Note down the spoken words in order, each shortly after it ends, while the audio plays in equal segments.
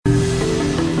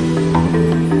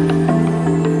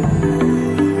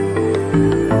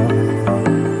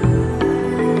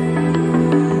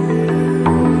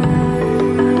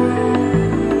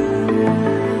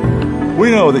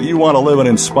know that you want to live an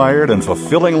inspired and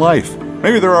fulfilling life.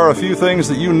 Maybe there are a few things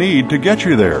that you need to get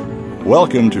you there.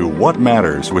 Welcome to What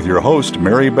Matters with your host,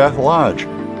 Mary Beth Lodge.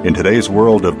 In today's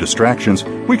world of distractions,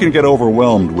 we can get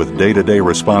overwhelmed with day-to-day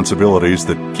responsibilities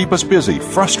that keep us busy,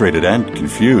 frustrated, and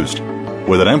confused.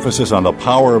 With an emphasis on the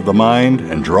power of the mind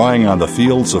and drawing on the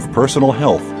fields of personal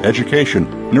health, education,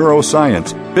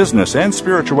 neuroscience, business, and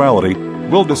spirituality,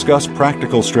 we'll discuss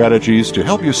practical strategies to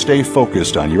help you stay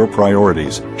focused on your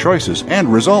priorities, choices, and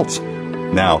results.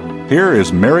 Now, here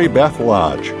is Mary Beth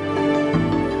Lodge.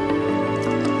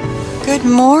 Good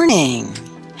morning.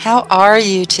 How are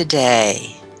you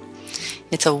today?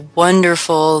 It's a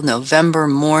wonderful November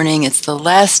morning. It's the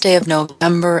last day of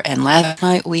November, and last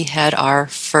night we had our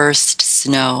first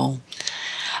snow.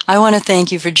 I want to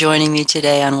thank you for joining me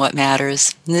today on What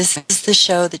Matters. This is the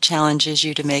show that challenges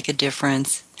you to make a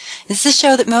difference. It's the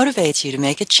show that motivates you to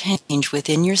make a change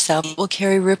within yourself that will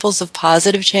carry ripples of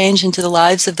positive change into the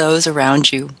lives of those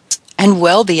around you and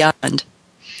well beyond.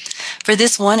 For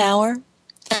this 1 hour,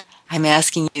 I'm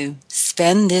asking you to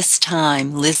spend this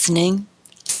time listening,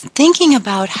 thinking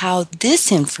about how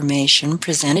this information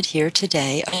presented here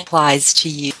today applies to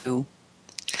you.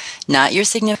 Not your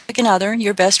significant other,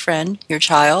 your best friend, your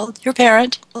child, your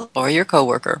parent, or your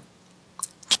coworker.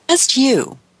 Just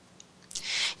you.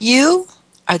 You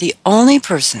are the only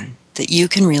person that you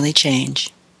can really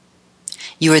change.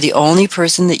 You are the only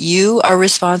person that you are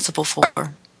responsible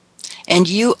for. And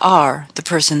you are the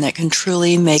person that can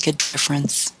truly make a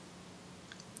difference.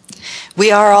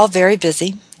 We are all very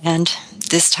busy, and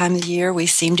this time of the year we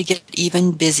seem to get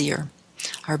even busier.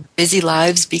 Our busy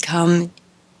lives become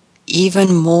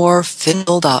even more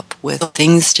filled up with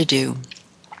things to do.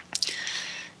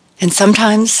 And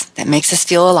sometimes that makes us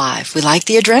feel alive. We like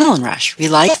the adrenaline rush. We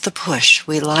like the push.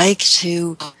 We like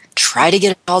to try to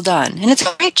get it all done. And it's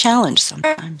a great challenge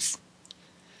sometimes.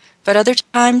 But other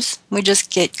times we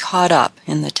just get caught up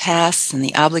in the tasks and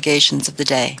the obligations of the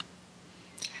day.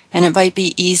 And it might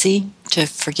be easy to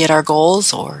forget our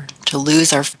goals or to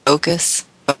lose our focus.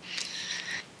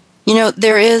 You know,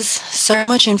 there is so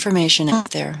much information out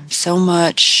there, so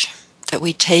much that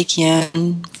we take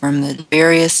in from the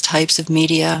various types of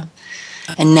media.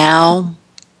 And now,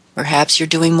 perhaps you're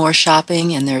doing more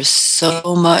shopping and there's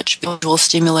so much visual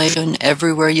stimulation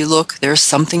everywhere you look. There's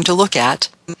something to look at.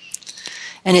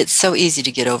 And it's so easy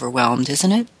to get overwhelmed,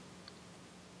 isn't it?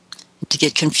 To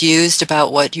get confused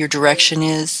about what your direction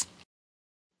is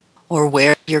or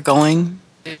where you're going.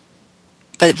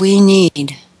 But we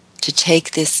need to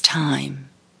take this time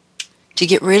to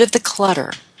get rid of the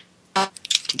clutter,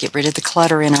 to get rid of the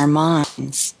clutter in our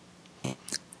minds,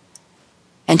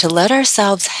 and to let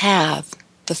ourselves have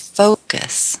the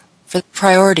focus for the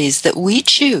priorities that we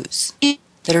choose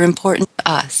that are important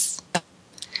to us.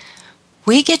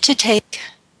 We get to take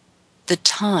the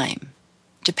time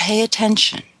to pay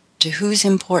attention to who's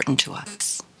important to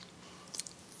us.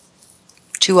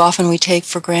 Too often we take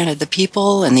for granted the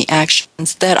people and the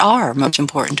actions that are most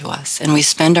important to us, and we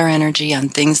spend our energy on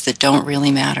things that don't really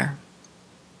matter.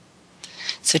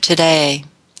 So today,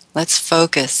 let's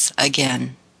focus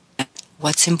again.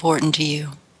 What's important to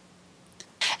you?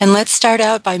 And let's start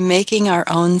out by making our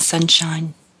own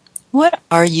sunshine. What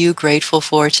are you grateful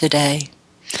for today?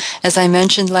 As I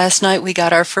mentioned last night, we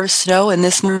got our first snow, and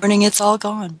this morning it's all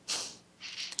gone.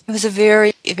 It was a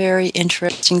very, very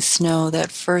interesting snow,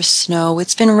 that first snow.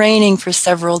 It's been raining for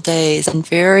several days, and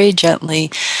very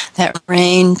gently that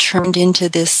rain turned into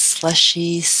this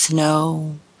slushy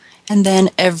snow, and then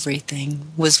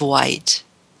everything was white.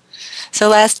 So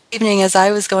last evening as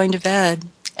I was going to bed,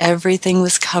 everything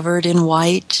was covered in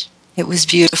white. It was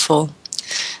beautiful.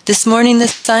 This morning the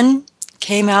sun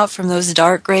came out from those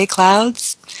dark gray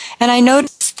clouds, and I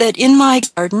noticed that in my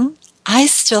garden I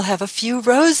still have a few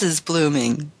roses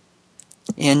blooming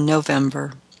in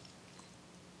November.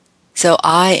 So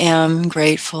I am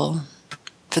grateful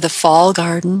for the fall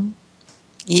garden,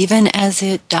 even as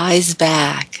it dies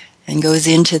back and goes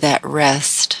into that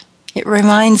rest. It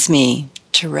reminds me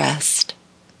to rest.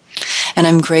 And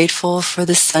I'm grateful for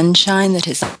the sunshine that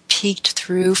has peeked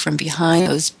through from behind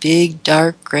those big,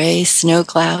 dark, gray snow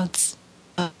clouds.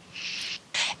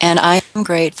 And I am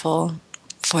grateful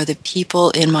for the people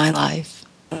in my life,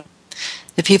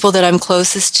 the people that I'm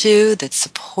closest to, that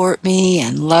support me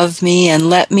and love me and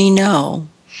let me know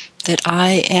that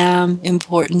I am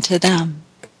important to them.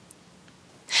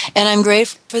 And I'm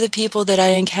grateful for the people that I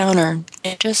encounter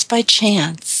just by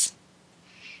chance,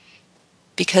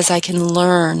 because I can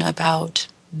learn about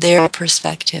their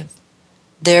perspective,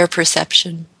 their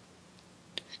perception.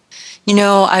 You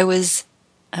know, I was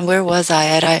And where was I?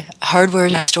 At a hardware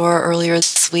store earlier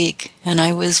this week, and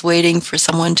I was waiting for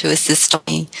someone to assist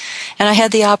me. And I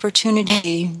had the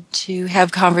opportunity to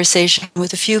have conversation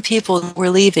with a few people who were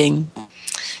leaving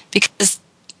because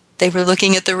they were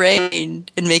looking at the rain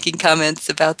and making comments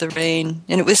about the rain.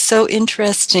 And it was so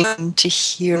interesting to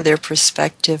hear their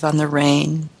perspective on the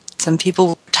rain. Some people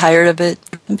were tired of it.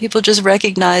 Some people just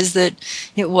recognized that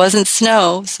it wasn't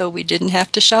snow, so we didn't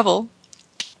have to shovel.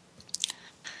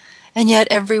 And yet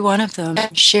every one of them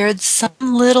shared some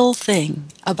little thing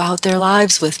about their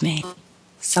lives with me,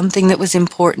 something that was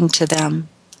important to them.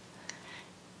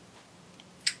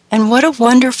 And what a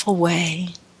wonderful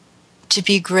way to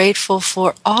be grateful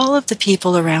for all of the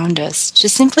people around us, to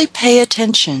simply pay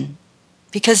attention,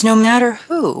 because no matter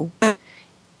who,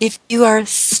 if you are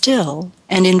still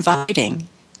and inviting,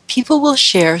 people will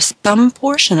share some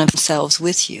portion of themselves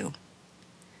with you,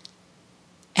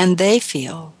 and they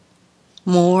feel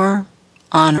more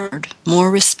honored, more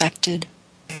respected,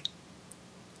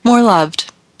 more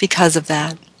loved because of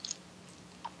that.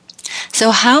 So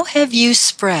how have you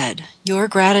spread your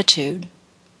gratitude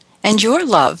and your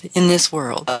love in this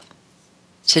world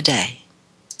today?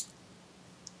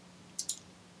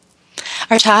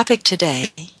 Our topic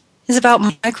today is about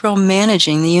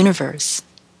micromanaging the universe.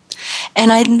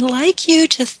 And I'd like you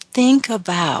to think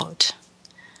about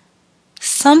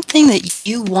something that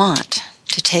you want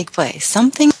to take place,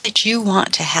 something that you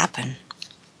want to happen.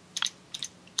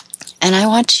 And I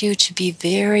want you to be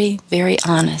very, very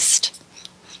honest.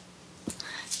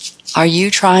 Are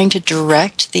you trying to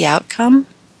direct the outcome?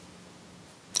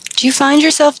 Do you find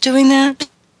yourself doing that?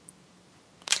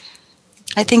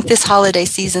 I think this holiday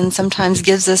season sometimes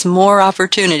gives us more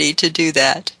opportunity to do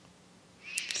that.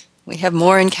 We have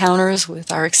more encounters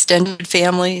with our extended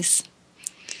families.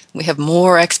 We have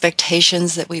more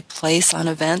expectations that we place on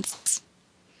events.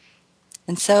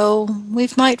 And so we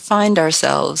might find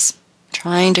ourselves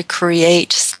trying to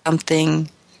create something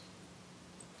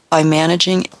by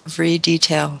managing every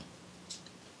detail.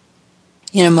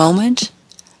 In a moment,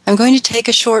 I'm going to take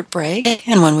a short break,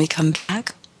 and when we come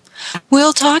back,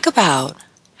 we'll talk about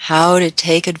how to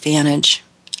take advantage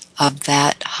of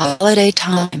that holiday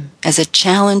time as a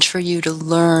challenge for you to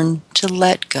learn to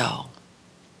let go.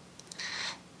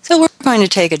 So we're going to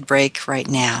take a break right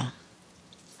now.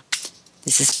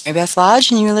 This is Mary Beth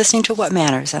Lodge, and you're listening to What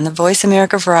Matters on the Voice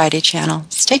America Variety Channel.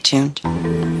 Stay tuned.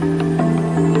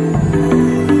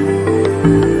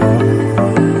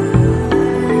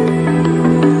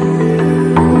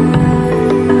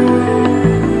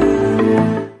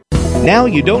 Now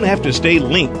you don't have to stay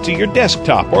linked to your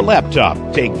desktop or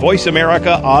laptop. Take Voice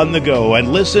America on the go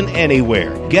and listen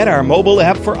anywhere. Get our mobile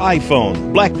app for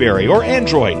iPhone, BlackBerry, or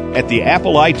Android at the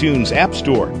Apple iTunes App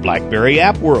Store, BlackBerry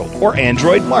App World, or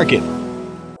Android Market.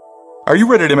 Are you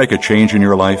ready to make a change in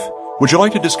your life? Would you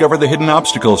like to discover the hidden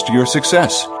obstacles to your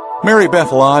success? Mary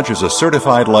Beth Lodge is a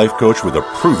certified life coach with a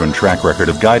proven track record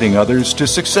of guiding others to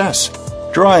success.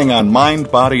 Drawing on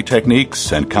mind-body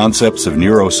techniques and concepts of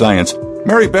neuroscience,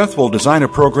 Mary Beth will design a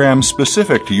program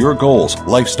specific to your goals,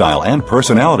 lifestyle, and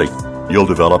personality. You'll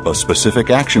develop a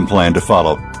specific action plan to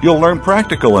follow. You'll learn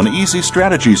practical and easy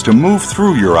strategies to move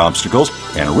through your obstacles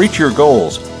and reach your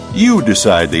goals. You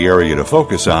decide the area to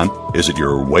focus on. Is it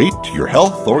your weight, your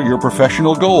health, or your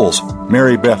professional goals?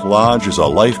 Mary Beth Lodge is a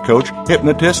life coach,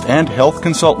 hypnotist, and health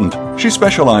consultant. She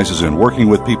specializes in working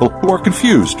with people who are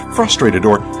confused, frustrated,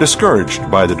 or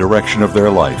discouraged by the direction of their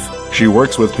life. She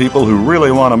works with people who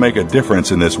really want to make a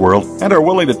difference in this world and are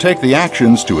willing to take the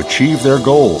actions to achieve their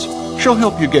goals. She'll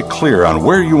help you get clear on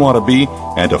where you want to be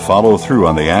and to follow through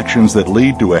on the actions that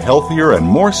lead to a healthier and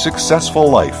more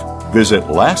successful life. Visit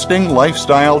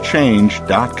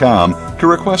lastinglifestylechange.com to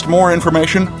request more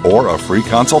information or a free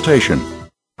consultation.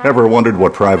 Ever wondered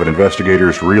what private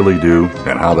investigators really do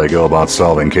and how they go about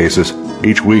solving cases?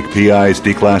 Each week, PI's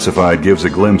Declassified gives a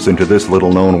glimpse into this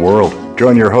little-known world.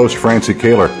 Join your host, Francie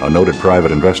Kaler, a noted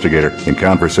private investigator, in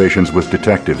conversations with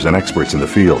detectives and experts in the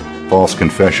field. False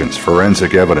confessions,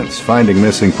 forensic evidence, finding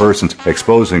missing persons,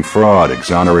 exposing fraud,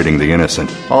 exonerating the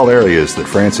innocent. All areas that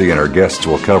Francie and her guests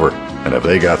will cover. And have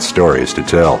they got stories to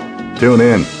tell? Tune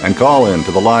in and call in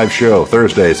to the live show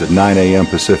Thursdays at 9 a.m.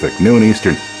 Pacific, noon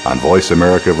Eastern on Voice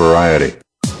America Variety.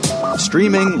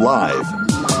 Streaming live,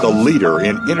 the leader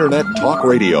in Internet talk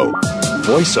radio,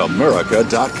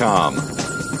 voiceamerica.com.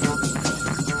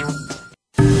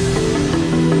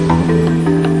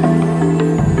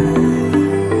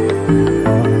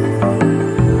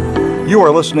 You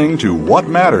are listening to What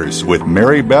Matters with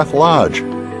Mary Beth Lodge.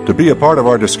 To To be a part of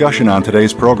our discussion on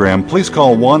today's program, please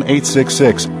call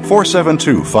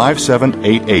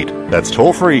 1-866-472-5788. That's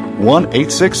toll free,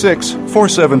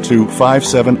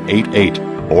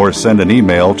 1-866-472-5788. Or send an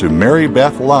email to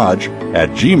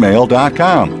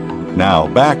marybethlodge@gmail.com. Now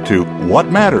back to What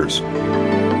Matters.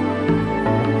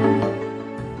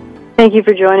 Thank you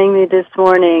for joining me this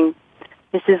morning.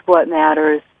 This is What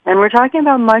Matters, and we're talking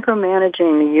about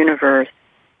micromanaging the universe.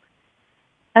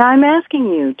 And I'm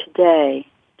asking you today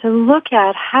to look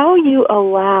at how you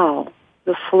allow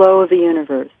the flow of the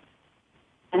universe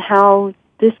and how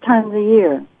this time of the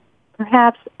year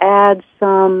perhaps adds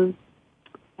some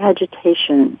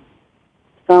agitation,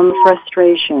 some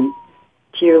frustration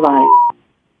to your life.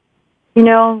 You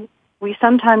know, we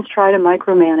sometimes try to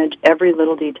micromanage every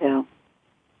little detail.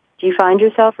 Do you find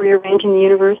yourself rearranging the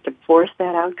universe to force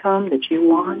that outcome that you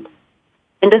want?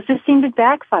 And does this seem to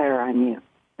backfire on you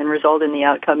and result in the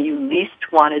outcome you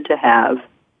least wanted to have?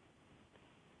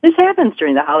 This happens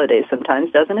during the holidays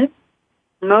sometimes, doesn't it?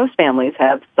 Most families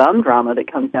have some drama that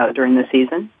comes out during the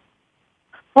season.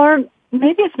 Or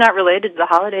maybe it's not related to the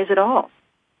holidays at all.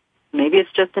 Maybe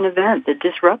it's just an event that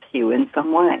disrupts you in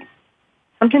some way.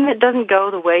 Something that doesn't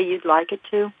go the way you'd like it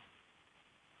to.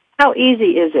 How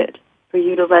easy is it for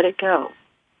you to let it go?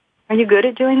 Are you good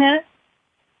at doing that?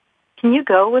 Can you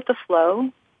go with the flow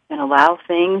and allow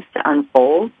things to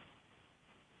unfold?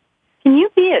 Can you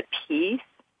be at peace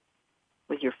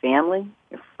with your family,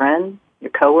 your friends,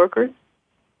 your coworkers?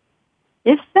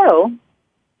 If so,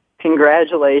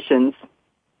 congratulations.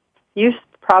 You've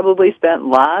probably spent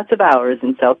lots of hours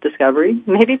in self-discovery,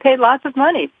 maybe paid lots of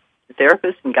money to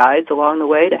therapists and guides along the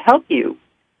way to help you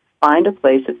find a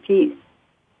place of peace.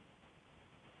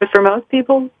 But for most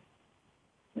people,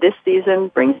 this season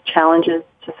brings challenges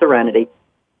to serenity.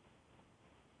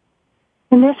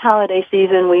 In this holiday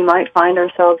season, we might find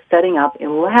ourselves setting up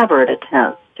elaborate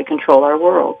attempts to control our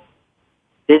world.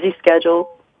 Busy schedules,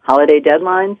 holiday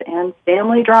deadlines, and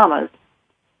family dramas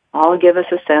all give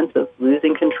us a sense of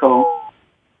losing control.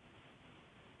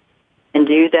 And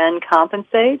do you then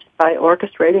compensate by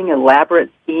orchestrating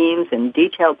elaborate schemes and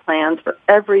detailed plans for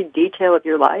every detail of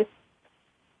your life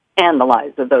and the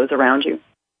lives of those around you?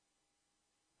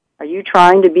 Are you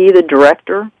trying to be the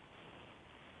director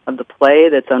of the play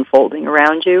that's unfolding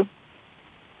around you?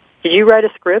 Did you write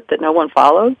a script that no one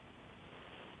follows?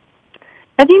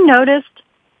 Have you noticed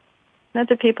that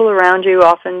the people around you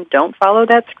often don't follow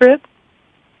that script?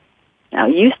 Now,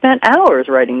 you spent hours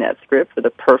writing that script for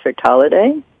the perfect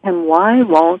holiday, and why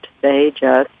won't they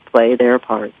just play their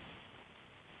part?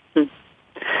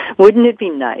 Wouldn't it be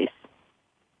nice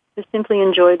to simply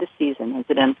enjoy the season as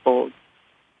it unfolds?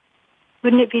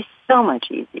 Wouldn't it be so much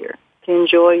easier to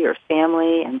enjoy your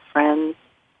family and friends,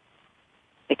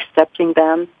 accepting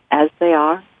them as they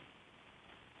are?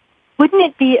 Wouldn't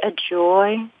it be a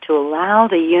joy to allow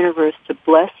the universe to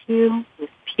bless you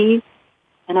with peace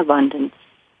and abundance?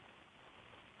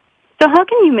 So how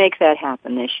can you make that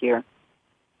happen this year?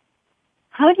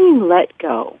 How do you let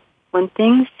go when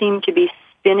things seem to be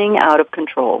spinning out of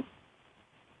control?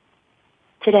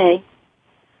 Today,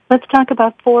 let's talk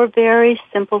about 4 very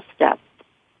simple steps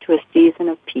to a season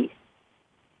of peace.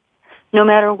 No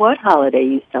matter what holiday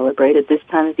you celebrate at this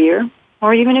time of year,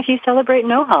 or even if you celebrate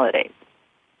no holidays,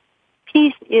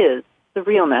 peace is the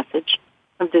real message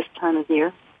of this time of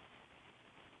year.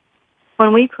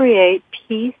 When we create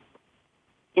peace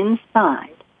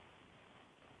inside,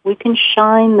 we can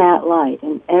shine that light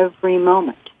in every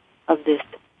moment of this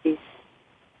peace.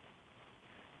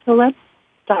 So let's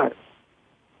start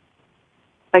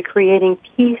by creating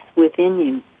peace within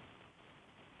you.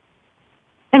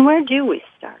 And where do we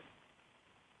start?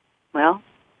 Well,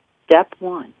 step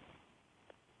 1,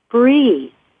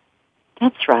 breathe.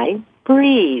 That's right,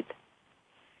 breathe.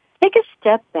 Take a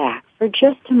step back for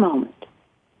just a moment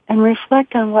and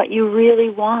reflect on what you really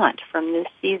want from this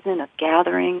season of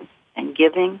gathering and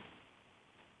giving.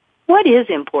 What is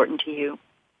important to you?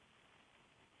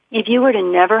 If you were to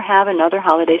never have another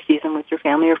holiday season with your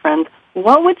family or friends,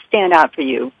 what would stand out for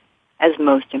you as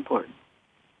most important?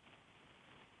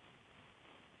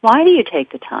 Why do you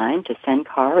take the time to send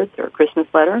cards or a Christmas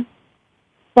letter?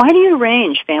 Why do you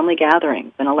arrange family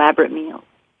gatherings and elaborate meals?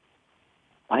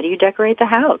 Why do you decorate the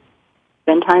house,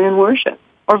 spend time in worship,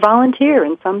 or volunteer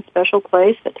in some special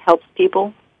place that helps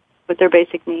people with their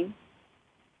basic needs?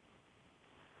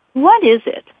 What is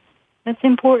it that's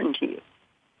important to you?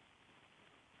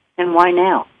 And why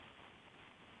now?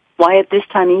 Why at this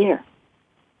time of year?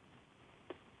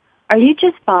 Are you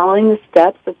just following the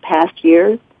steps of past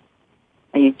years?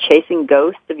 Are you chasing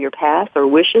ghosts of your past or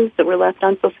wishes that were left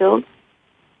unfulfilled?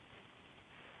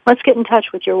 Let's get in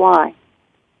touch with your why.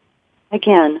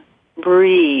 Again,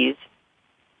 breathe.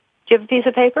 Do you have a piece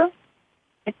of paper?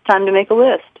 It's time to make a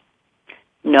list.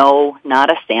 No,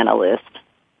 not a Santa list.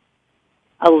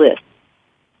 A list.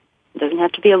 It doesn't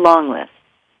have to be a long list,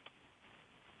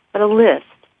 but a list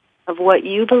of what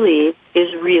you believe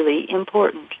is really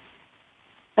important.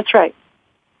 That's right.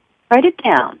 Write it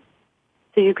down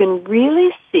so you can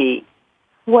really see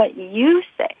what you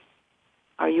say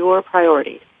are your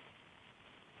priorities.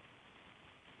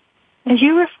 As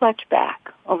you reflect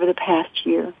back over the past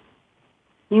year,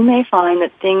 you may find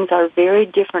that things are very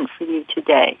different for you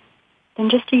today than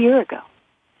just a year ago.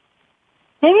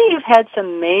 Maybe you've had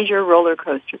some major roller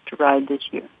coasters to ride this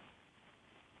year.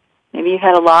 Maybe you've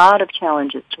had a lot of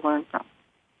challenges to learn from.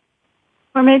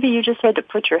 Or maybe you just had to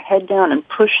put your head down and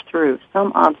push through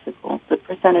some obstacle that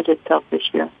presented itself this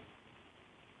year.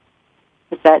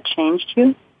 Has that changed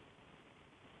you?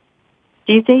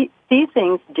 Do you see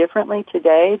things differently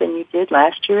today than you did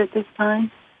last year at this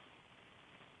time?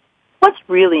 What's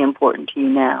really important to you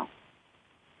now?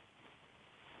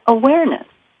 Awareness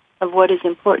of what is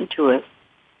important to us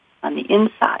on the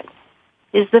inside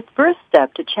is the first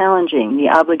step to challenging the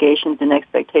obligations and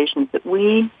expectations that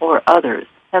we or others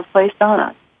have placed on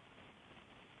us.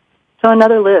 So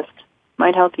another list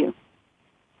might help you.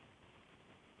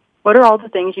 What are all the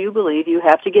things you believe you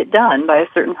have to get done by a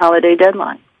certain holiday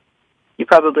deadline? You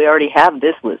probably already have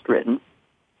this list written.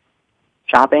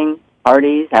 Shopping,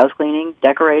 parties, house cleaning,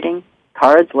 decorating,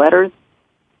 cards, letters,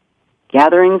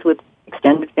 gatherings with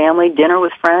extended family, dinner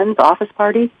with friends, office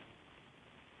parties.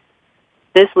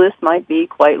 This list might be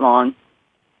quite long.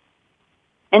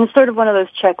 And it's sort of one of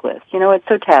those checklists. You know, it's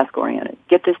so task-oriented.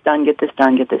 Get this done, get this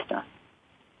done, get this done.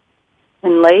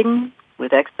 And laden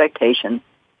with expectations.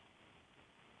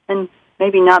 And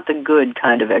maybe not the good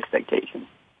kind of expectations.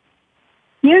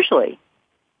 Usually,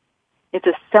 it's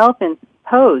a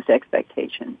self-imposed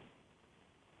expectation,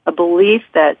 a belief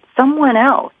that someone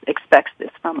else expects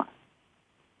this from us.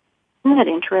 Isn't it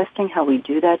interesting how we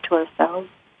do that to ourselves?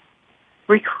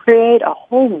 We create a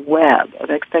whole web of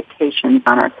expectations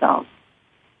on ourselves.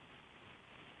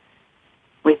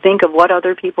 We think of what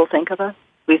other people think of us.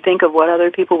 We think of what other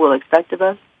people will expect of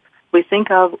us. We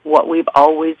think of what we've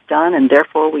always done, and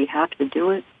therefore we have to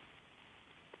do it.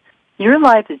 Your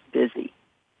life is busy,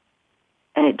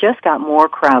 and it just got more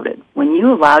crowded when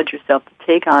you allowed yourself to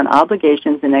take on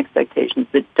obligations and expectations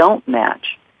that don't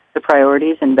match the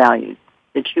priorities and values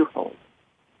that you hold.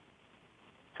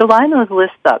 So line those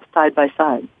lists up side by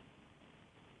side.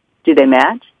 Do they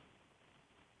match?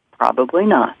 Probably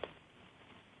not.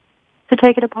 So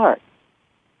take it apart.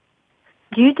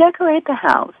 Do you decorate the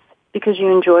house because you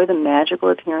enjoy the magical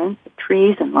appearance of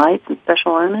trees and lights and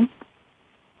special ornaments?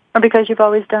 Or because you've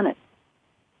always done it?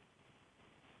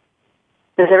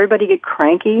 Does everybody get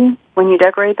cranky when you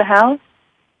decorate the house?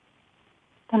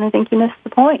 Then I think you missed the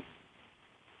point.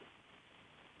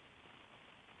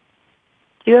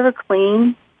 Do you ever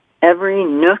clean every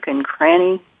nook and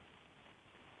cranny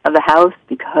of the house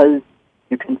because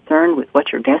you're concerned with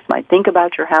what your guests might think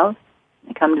about your house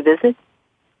when they come to visit?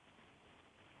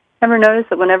 Ever notice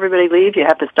that when everybody leaves, you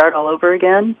have to start all over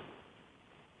again?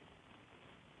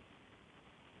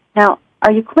 Now,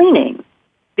 are you cleaning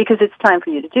because it's time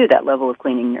for you to do that level of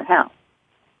cleaning in your house?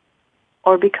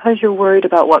 Or because you're worried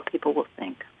about what people will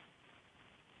think?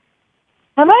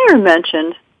 Have I ever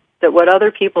mentioned that what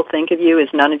other people think of you is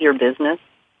none of your business?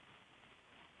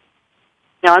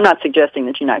 Now, I'm not suggesting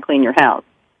that you not clean your house,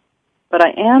 but I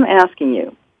am asking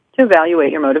you to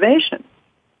evaluate your motivation.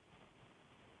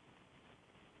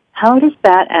 How does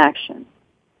that action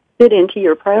fit into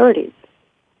your priorities?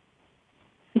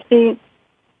 You see,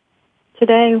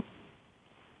 today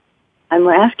I'm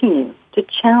asking you to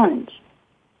challenge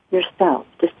yourself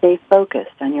to stay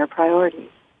focused on your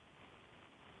priorities.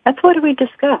 That's what we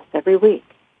discuss every week,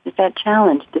 is that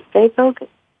challenge to stay focused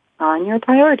on your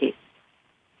priorities.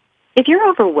 If you're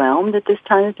overwhelmed at this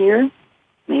time of year,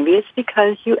 maybe it's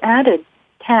because you added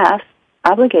tasks,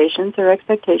 obligations, or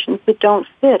expectations that don't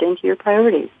fit into your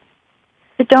priorities,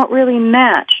 that don't really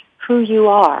match who you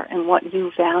are and what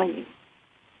you value.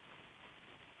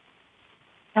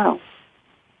 So,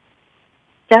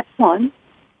 step one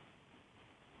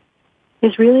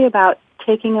is really about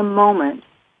taking a moment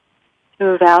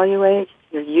to evaluate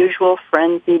your usual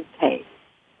frenzied pace.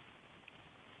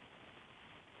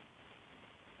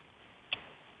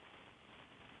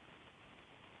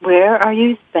 Where are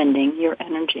you spending your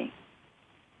energy?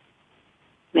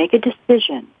 Make a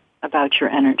decision about your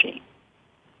energy.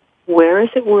 Where is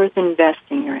it worth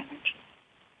investing your energy?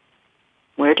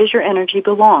 Where does your energy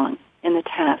belong in the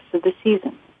tasks of the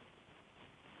season?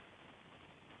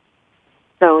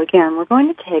 So again, we're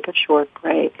going to take a short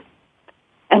break.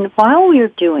 And while we're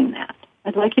doing that,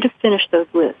 I'd like you to finish those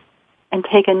lists and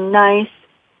take a nice,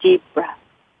 deep breath.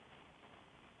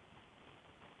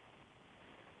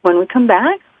 When we come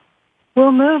back,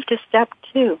 we'll move to step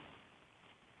 2.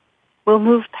 We'll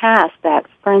move past that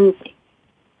frenzy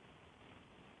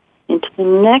into the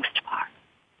next part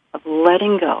of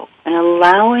letting go and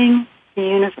allowing the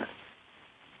universe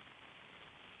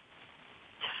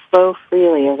to flow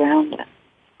freely around us,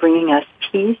 bringing us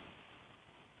peace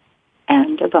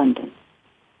and abundance.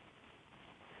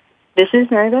 This is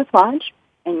Mary Beth Lodge,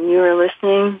 and you are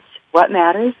listening to What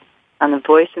Matters on the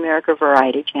Voice America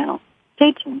Variety Channel.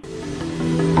 Stay tuned.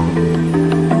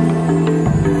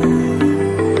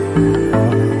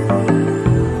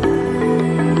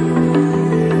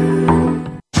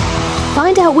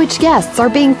 Find out which guests are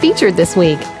being featured this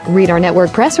week. Read our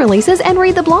network press releases and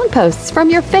read the blog posts from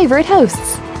your favorite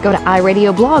hosts. Go to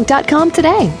iradioblog.com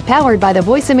today, powered by the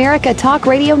Voice America Talk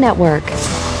Radio Network.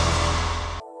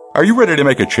 Are you ready to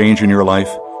make a change in your life?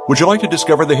 Would you like to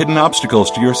discover the hidden obstacles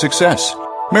to your success?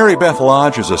 Mary Beth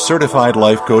Lodge is a certified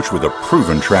life coach with a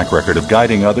proven track record of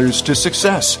guiding others to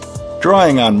success.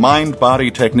 Drawing on mind-body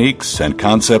techniques and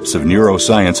concepts of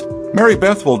neuroscience, Mary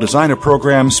Beth will design a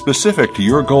program specific to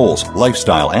your goals,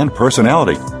 lifestyle, and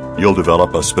personality. You'll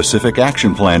develop a specific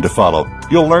action plan to follow.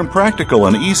 You'll learn practical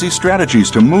and easy strategies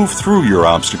to move through your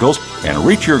obstacles and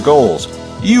reach your goals.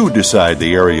 You decide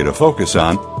the area to focus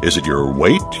on. Is it your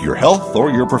weight, your health,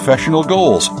 or your professional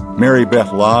goals? Mary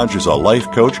Beth Lodge is a life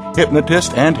coach,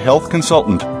 hypnotist, and health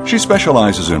consultant. She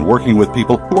specializes in working with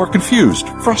people who are confused,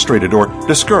 frustrated, or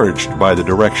discouraged by the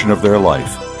direction of their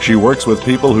life. She works with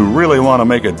people who really want to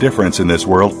make a difference in this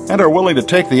world and are willing to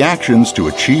take the actions to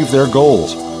achieve their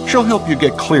goals. She'll help you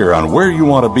get clear on where you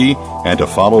want to be and to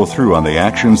follow through on the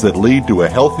actions that lead to a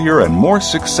healthier and more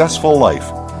successful life.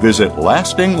 Visit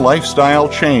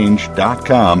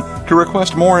lastinglifestylechange.com to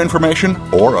request more information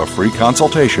or a free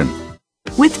consultation.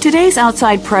 With today's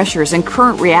outside pressures and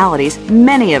current realities,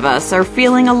 many of us are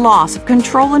feeling a loss of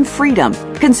control and freedom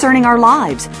concerning our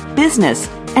lives, business,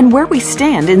 and where we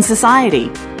stand in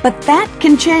society. But that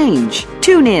can change.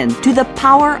 Tune in to The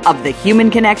Power of the Human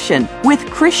Connection with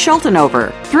Chris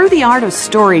Schultenover. Through the art of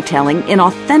storytelling in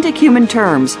authentic human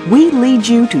terms, we lead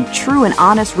you to true and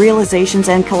honest realizations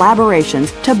and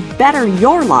collaborations to better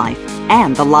your life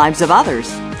and the lives of others.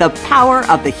 The Power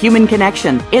of the Human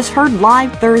Connection is heard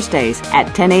live Thursdays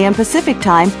at 10 a.m. Pacific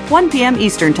Time, 1 p.m.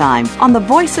 Eastern Time on the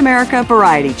Voice America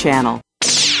Variety Channel.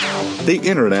 The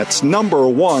Internet's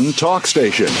 #1 talk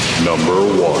station.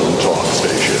 #1 talk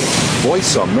station.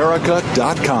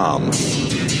 VoiceAmerica.com.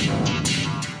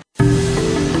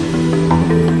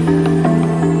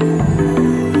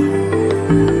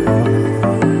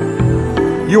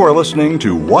 You are listening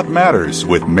to What Matters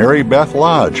with Mary Beth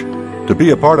Lodge. To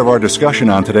be a part of our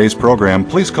discussion on today's program,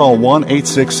 please call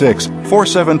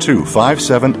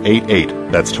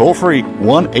 1-866-472-5788. That's toll free,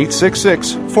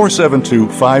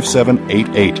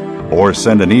 1-866-472-5788. Or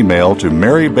send an email to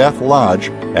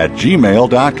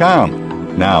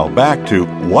marybethlodge@gmail.com. Now back to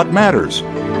What Matters.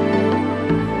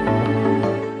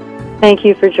 Thank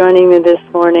you for joining me this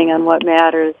morning on What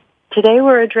Matters. Today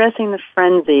we're addressing the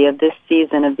frenzy of this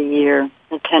season of the year,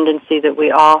 the tendency that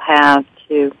we all have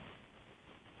to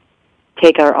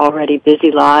take our already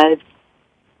busy lives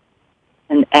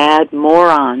and add more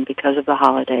on because of the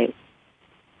holidays.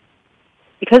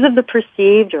 Because of the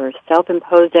perceived or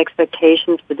self-imposed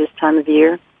expectations for this time of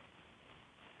year.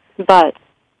 But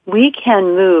we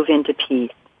can move into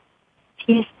peace,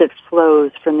 peace that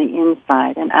flows from the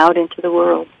inside and out into the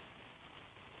world.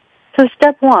 So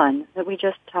step 1 that we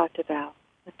just talked about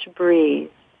is to breathe,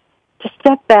 to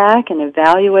step back and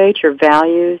evaluate your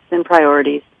values and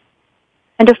priorities,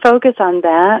 and to focus on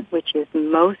that which is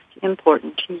most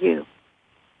important to you.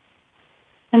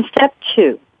 And step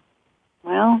 2,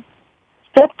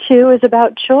 step 2 is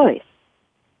about choice.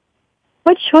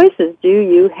 What choices do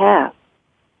you have?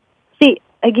 See,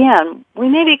 again, we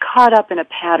may be caught up in a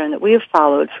pattern that we have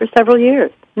followed for several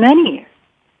years, many years.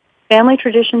 Family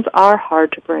traditions are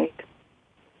hard to break.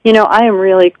 You know, I am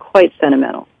really quite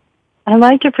sentimental. I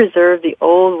like to preserve the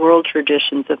old world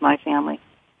traditions of my family.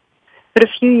 But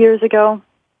a few years ago,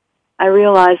 I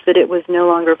realized that it was no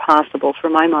longer possible for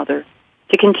my mother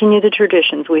to continue the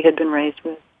traditions we had been raised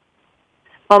with.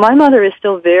 While my mother is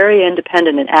still very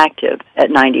independent and active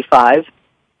at 95,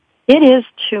 it is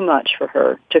too much for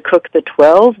her to cook the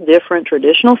 12 different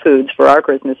traditional foods for our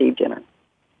Christmas Eve dinner.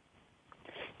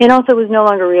 It also was no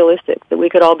longer realistic that we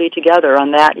could all be together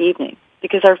on that evening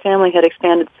because our family had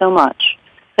expanded so much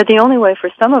that the only way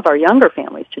for some of our younger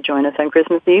families to join us on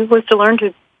Christmas Eve was to learn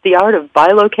the art of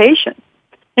bilocation.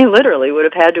 They literally would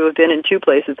have had to have been in 2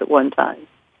 places at one time.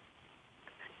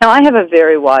 Now, I have a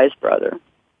very wise brother,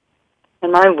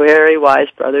 and my very wise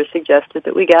brother suggested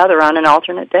that we gather on an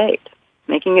alternate date,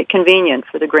 making it convenient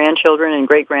for the grandchildren and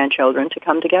great-grandchildren to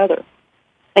come together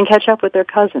and catch up with their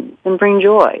cousins and bring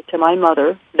joy to my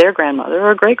mother, their grandmother,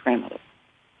 or great-grandmother.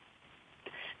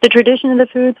 The tradition of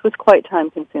the foods was quite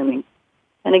time-consuming,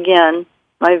 and again,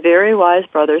 my very wise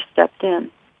brother stepped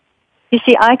in. You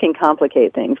see, I can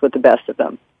complicate things with the best of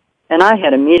them, and I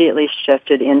had immediately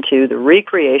shifted into the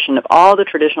recreation of all the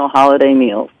traditional holiday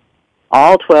meals,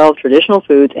 all 12 traditional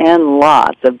foods, and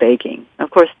lots of baking. Of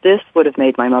course, this would have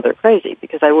made my mother crazy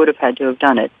because I would have had to have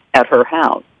done it at her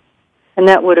house, and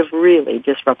that would have really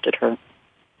disrupted her.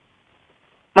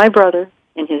 My brother,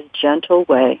 in his gentle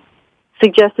way,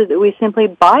 suggested that we simply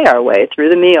buy our way through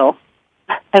the meal.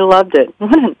 I loved it.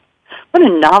 What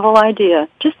a novel idea.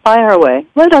 Just buy our way.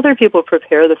 Let other people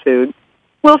prepare the food.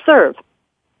 We'll serve.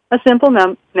 A simple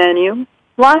menu,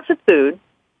 lots of food,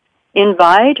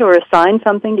 invite or assign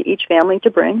something to each family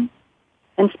to bring,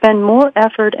 and spend more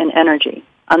effort and energy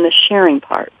on the sharing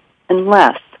part and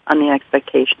less on the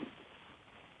expectations.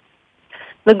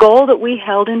 The goal that we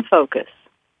held in focus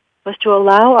was to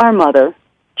allow our mother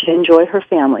to enjoy her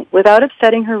family without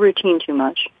upsetting her routine too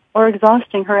much or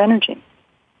exhausting her energy.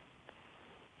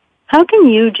 How can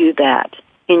you do that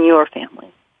in your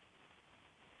family?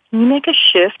 Can you make a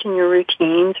shift in your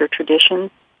routines or traditions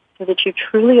so that you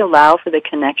truly allow for the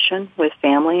connection with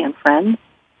family and friends?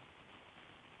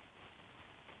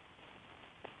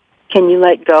 Can you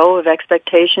let go of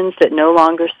expectations that no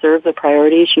longer serve the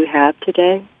priorities you have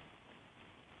today?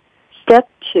 Step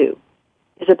 2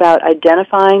 is about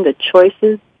identifying the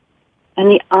choices and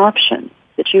the options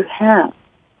that you have.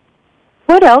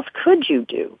 What else could you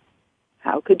do?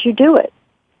 How could you do it?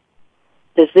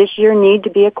 Does this year need to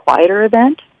be a quieter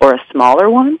event or a smaller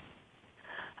one?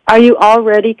 Are you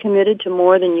already committed to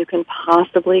more than you can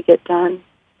possibly get done?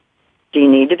 Do you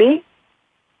need to be?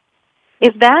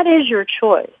 If that is your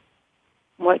choice,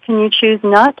 what can you choose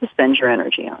not to spend your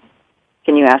energy on?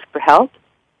 Can you ask for help?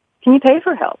 Can you pay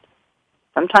for help?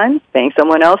 Sometimes paying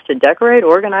someone else to decorate,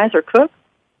 organize, or cook,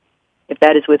 if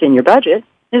that is within your budget,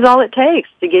 is all it takes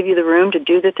to give you the room to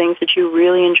do the things that you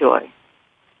really enjoy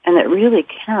and that really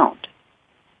count.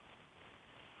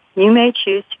 You may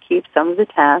choose to keep some of the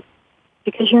tasks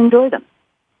because you enjoy them.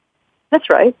 That's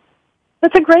right.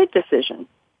 That's a great decision.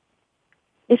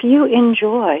 If you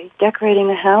enjoy decorating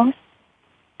the house,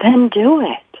 then do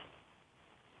it.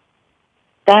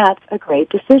 That's a great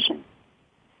decision.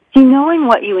 See, knowing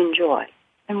what you enjoy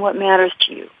and what matters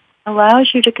to you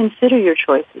allows you to consider your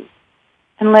choices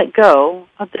and let go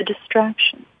of the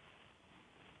distraction.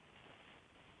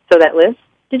 So that list,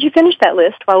 did you finish that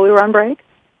list while we were on break?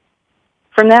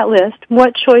 From that list,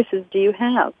 what choices do you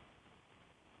have?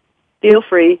 Feel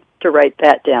free to write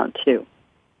that down too.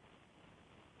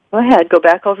 Go ahead, go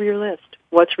back over your list.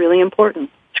 What's really important?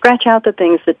 Scratch out the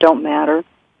things that don't matter,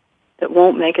 that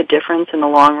won't make a difference in the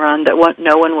long run, that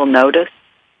no one will notice,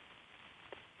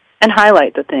 and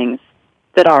highlight the things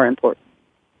that are important.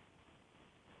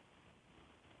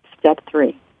 Step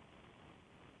 3.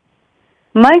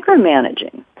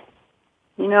 Micromanaging.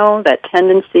 You know, that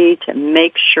tendency to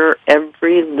make sure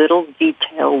every little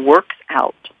detail works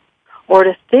out, or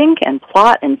to think and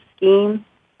plot and scheme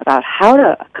about how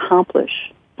to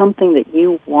accomplish something that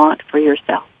you want for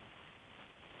yourself.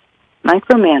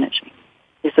 Micromanaging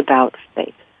is about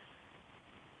faith.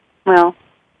 Well,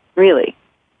 really,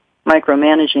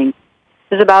 micromanaging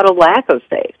is about a lack of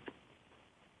faith.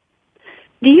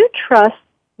 Do you trust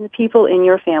the people in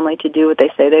your family to do what they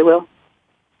say they will?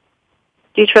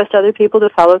 Do you trust other people to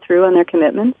follow through on their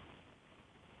commitments?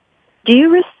 Do you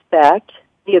respect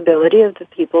the ability of the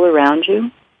people around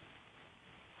you?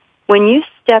 When you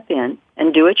step in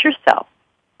and do it yourself,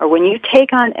 or when you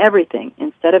take on everything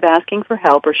instead of asking for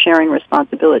help or sharing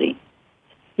responsibility,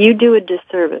 you do a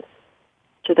disservice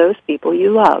to those people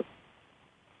you love.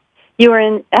 You are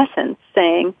in essence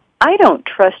saying, I don't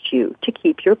trust you to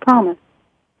keep your promise,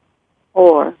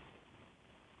 or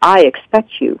I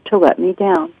expect you to let me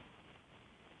down.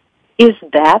 Is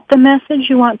that the message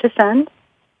you want to send?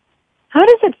 How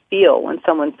does it feel when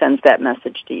someone sends that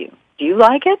message to you? Do you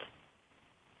like it?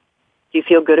 Do you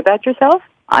feel good about yourself?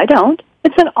 I don't.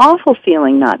 It's an awful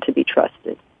feeling not to be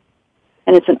trusted.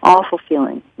 And it's an awful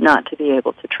feeling not to be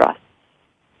able to trust.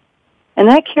 And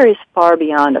that carries far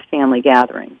beyond a family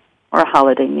gathering or a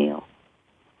holiday meal.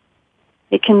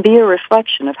 It can be a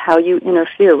reflection of how you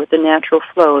interfere with the natural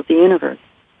flow of the universe,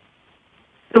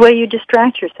 the way you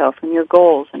distract yourself from your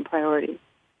goals and priorities,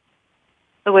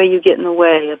 the way you get in the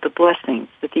way of the blessings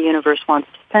that the universe wants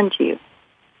to send to you.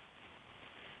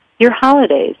 Your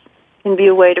holidays can be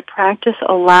a way to practice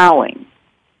allowing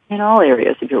in all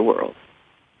areas of your world.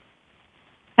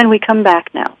 And we come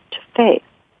back now to faith.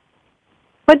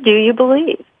 What do you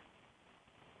believe?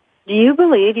 Do you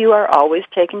believe you are always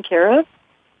taken care of?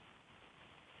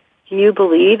 Do you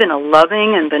believe in a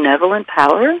loving and benevolent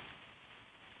power?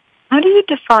 How do you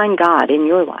define God in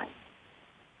your life?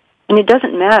 And it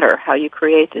doesn't matter how you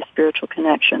create this spiritual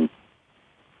connection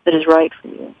that is right for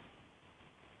you,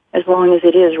 as long as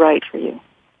it is right for you.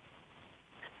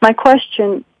 My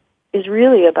question is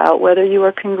really about whether you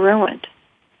are congruent.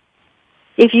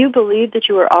 If you believe that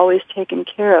you are always taken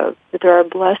care of, that there are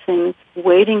blessings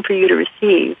waiting for you to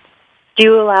receive, do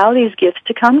you allow these gifts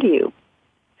to come to you?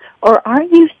 Or are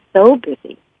you so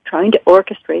busy trying to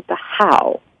orchestrate the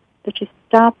how that you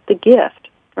stop the gift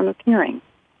from appearing?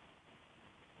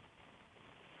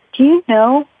 Do you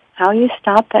know how you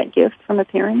stop that gift from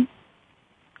appearing?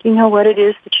 Do you know what it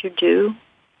is that you do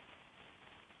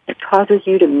that causes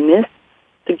you to miss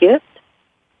the gift?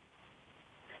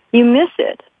 You miss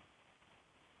it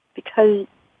because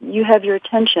you have your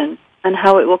attention on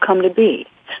how it will come to be.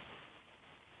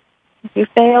 You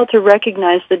fail to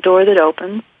recognize the door that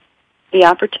opens, the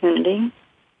opportunity,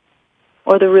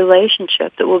 or the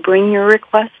relationship that will bring your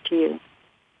request to you.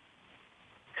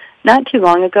 Not too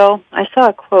long ago, I saw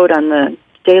a quote on the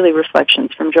Daily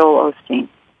Reflections from Joel Osteen.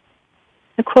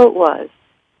 The quote was,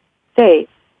 "Faith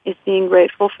is being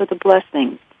grateful for the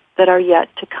blessings that are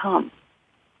yet to come."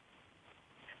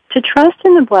 To trust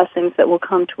in the blessings that will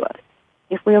come to us,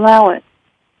 if we allow it,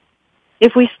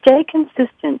 if we stay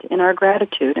consistent in our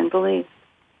gratitude and belief.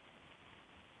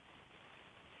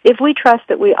 If we trust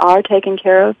that we are taken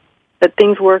care of, that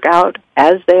things work out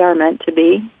as they are meant to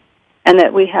be, and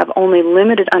that we have only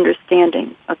limited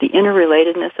understanding of the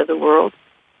interrelatedness of the world,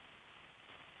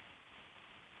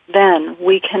 then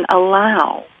we can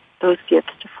allow those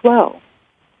gifts to flow.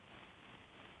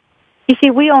 You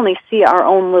see, we only see our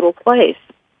own little place,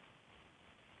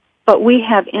 but we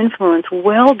have influence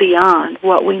well beyond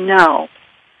what we know,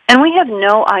 and we have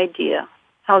no idea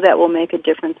how that will make a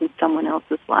difference in someone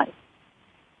else's life.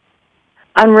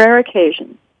 On rare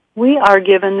occasions, we are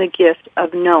given the gift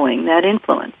of knowing that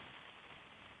influence,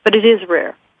 but it is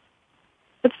rare.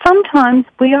 But sometimes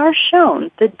we are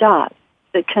shown the dots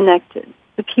that connected,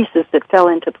 the pieces that fell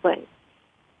into place.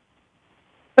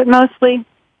 But mostly,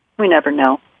 we never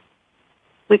know.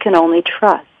 We can only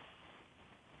trust.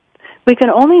 We can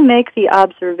only make the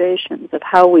observations of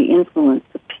how we influence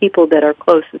the people that are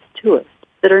closest to us,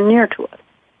 that are near to us.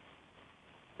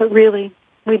 But really,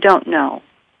 we don't know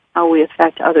how we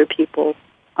affect other people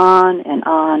on and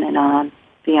on and on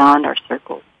beyond our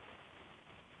circles.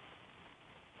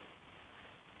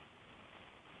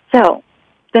 So,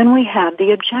 then we have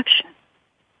the objection.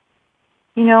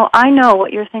 You know, I know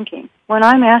what you're thinking. When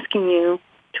I'm asking you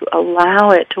to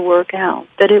allow it to work out,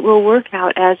 that it will work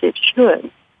out as it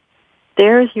should,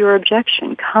 there's your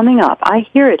objection coming up. I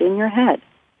hear it in your head.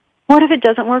 What if it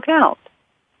doesn't work out?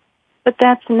 But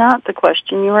that's not the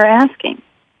question you are asking.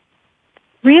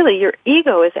 Really, your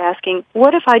ego is asking,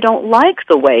 what if I don't like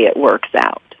the way it works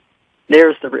out?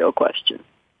 There's the real question.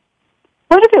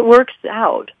 What if it works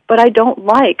out, but I don't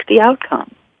like the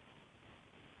outcome?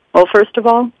 Well, first of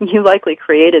all, you likely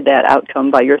created that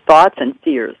outcome by your thoughts and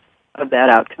fears of that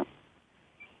outcome.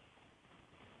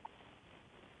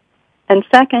 And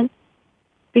second,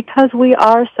 because we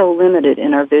are so limited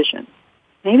in our vision,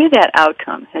 maybe that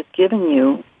outcome has given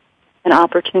you an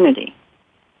opportunity,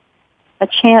 a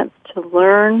chance to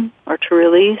learn or to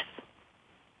release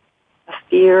a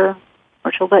fear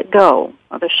or to let go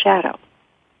of a shadow.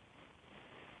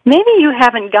 Maybe you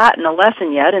haven't gotten a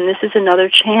lesson yet, and this is another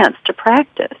chance to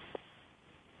practice.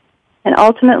 And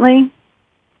ultimately,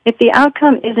 if the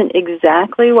outcome isn't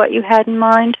exactly what you had in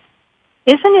mind,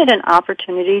 isn't it an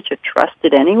opportunity to trust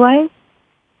it anyway?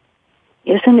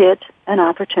 Isn't it an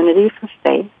opportunity for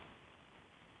faith?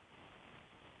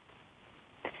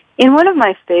 In one of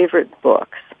my favorite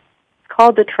books,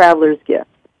 called The Traveler's Gift,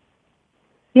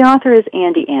 the author is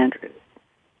Andy Andrews.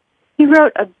 He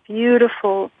wrote a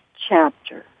beautiful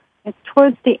chapter. It's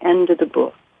towards the end of the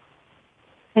book.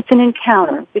 It's an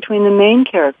encounter between the main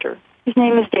character, his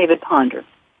name is David Ponder,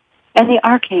 and the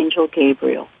Archangel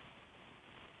Gabriel.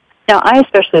 Now, I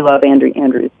especially love Andy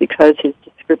Andrews because his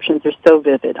descriptions are so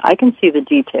vivid. I can see the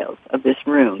details of this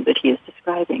room that he is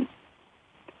describing.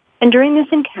 And during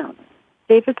this encounter,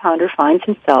 David Ponder finds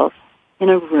himself in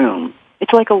a room.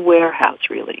 It's like a warehouse,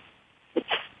 really. It's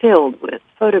filled with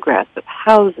photographs of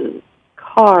houses,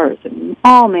 cars, and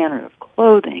all manner of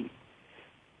clothing,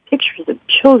 pictures of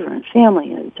children,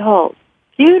 family, and adults.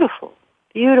 Beautiful,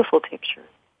 beautiful pictures.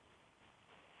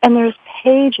 And there's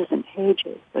pages and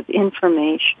pages of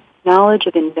information, knowledge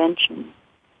of invention,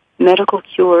 medical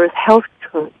cures, health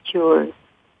cures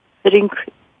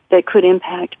that could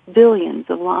impact billions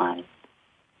of lives.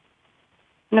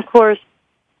 And of course,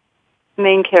 the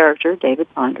main character, David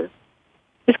Ponder,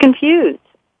 is confused,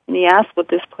 and he asks what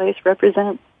this place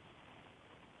represents.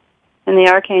 And the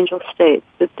archangel states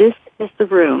that this is the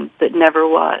room that never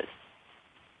was.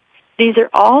 These are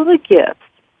all the gifts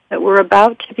that were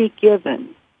about to be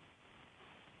given,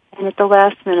 and at the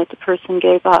last minute the person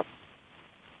gave up,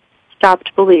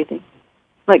 stopped believing,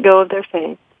 let go of their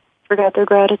faith, forgot their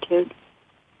gratitude.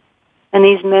 And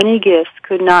these many gifts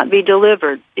could not be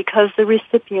delivered because the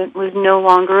recipient was no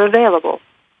longer available,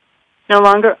 no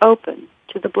longer open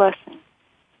to the blessing.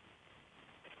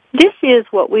 This is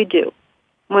what we do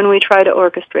when we try to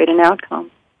orchestrate an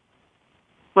outcome,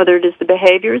 whether it is the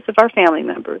behaviors of our family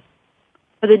members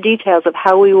or the details of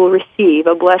how we will receive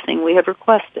a blessing we have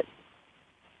requested.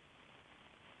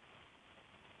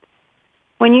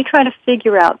 When you try to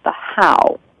figure out the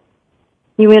how,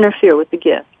 you interfere with the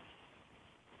gift.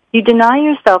 You deny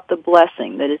yourself the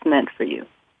blessing that is meant for you.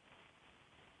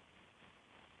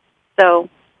 So,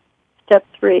 step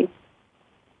 3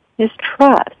 is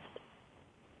trust.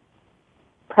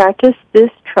 Practice this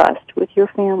trust with your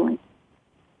family.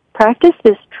 Practice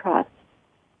this trust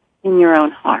in your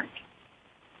own heart.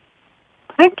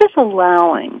 Practice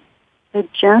allowing the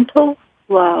gentle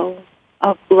flow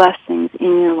of blessings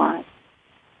in your life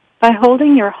by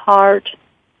holding your heart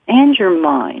and your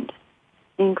mind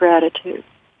in gratitude.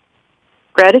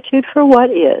 Gratitude for what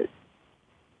is,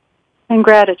 and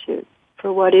gratitude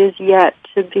for what is yet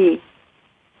to be.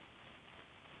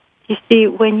 You see,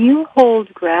 when you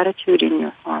hold gratitude in your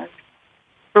heart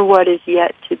for what is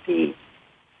yet to be,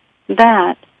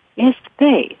 that is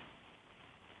faith.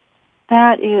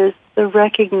 That is the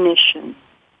recognition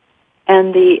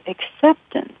and the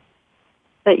acceptance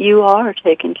that you are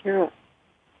taken care of,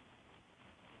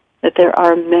 that there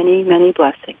are many, many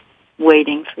blessings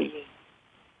waiting for you.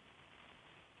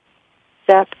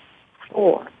 Step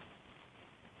 4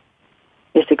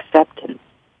 is acceptance.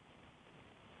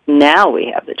 Now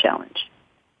we have the challenge.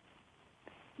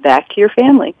 Back to your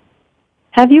family.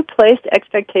 Have you placed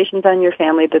expectations on your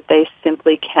family that they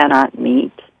simply cannot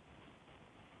meet?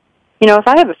 You know, if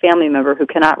I have a family member who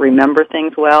cannot remember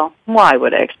things well, why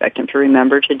would I expect him to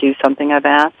remember to do something I've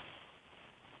asked?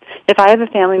 If I have a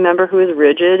family member who is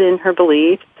rigid in her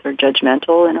beliefs or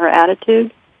judgmental in her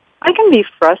attitude, I can be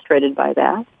frustrated by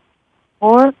that.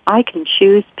 Or I can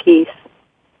choose peace.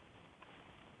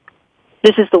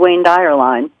 This is the Wayne Dyer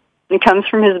line. It comes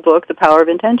from his book, The Power of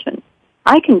Intention.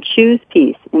 I can choose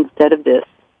peace instead of this.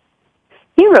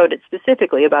 He wrote it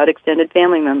specifically about extended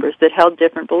family members that held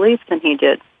different beliefs than he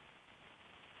did.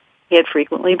 He had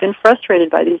frequently been frustrated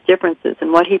by these differences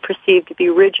and what he perceived to be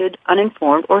rigid,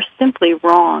 uninformed, or simply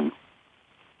wrong.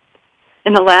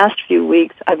 In the last few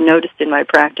weeks, I've noticed in my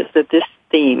practice that this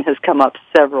theme has come up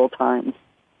several times.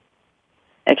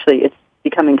 Actually, it's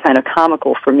becoming kind of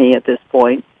comical for me at this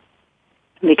point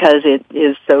because it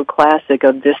is so classic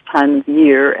of this time of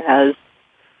year as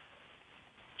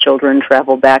children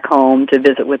travel back home to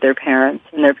visit with their parents,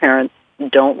 and their parents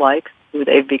don't like who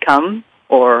they've become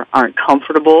or aren't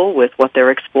comfortable with what they're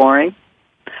exploring.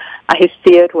 I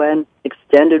see it when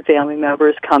extended family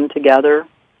members come together.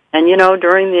 And, you know,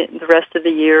 during the rest of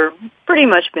the year, pretty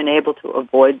much been able to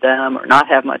avoid them or not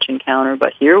have much encounter.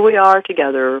 But here we are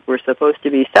together. We're supposed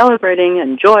to be celebrating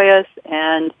and joyous.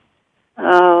 And,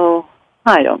 oh,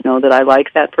 I don't know that I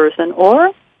like that person.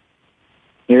 Or,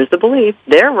 here's the belief,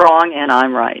 they're wrong and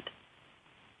I'm right.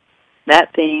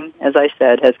 That theme, as I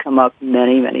said, has come up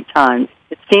many, many times.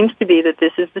 It seems to be that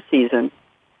this is the season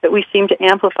that we seem to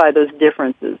amplify those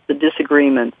differences, the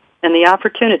disagreements, and the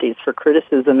opportunities for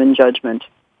criticism and judgment.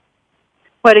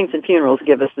 Weddings and funerals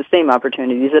give us the same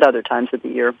opportunities at other times of the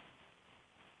year.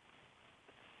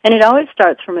 And it always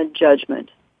starts from a judgment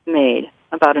made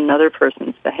about another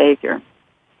person's behavior.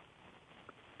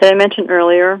 Did I mention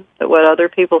earlier that what other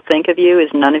people think of you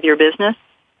is none of your business?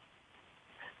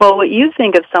 Well, what you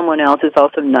think of someone else is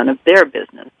also none of their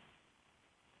business.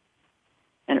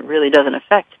 And it really doesn't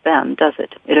affect them, does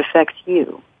it? It affects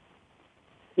you.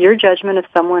 Your judgment of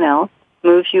someone else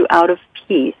moves you out of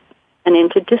peace and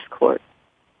into discord.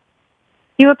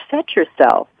 You upset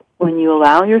yourself when you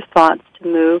allow your thoughts to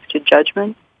move to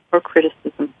judgment or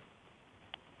criticism.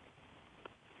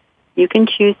 You can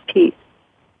choose peace.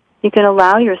 You can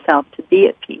allow yourself to be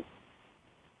at peace.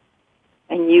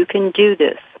 And you can do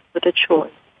this with a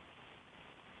choice.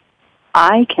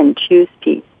 I can choose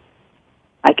peace.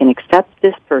 I can accept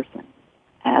this person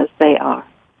as they are.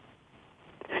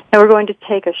 Now we're going to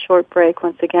take a short break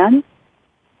once again.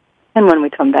 And when we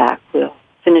come back, we'll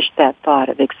finish that thought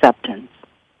of acceptance.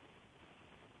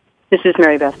 This is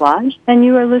Mary Beth Lodge, and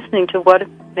you are listening to What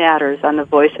Matters on the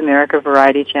Voice America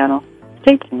Variety Channel.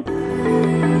 Stay tuned.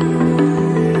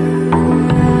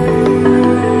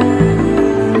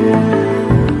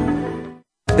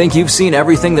 Think you've seen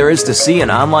everything there is to see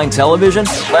in online television?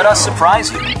 Let us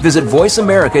surprise you. Visit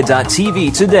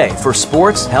voiceamerica.tv today for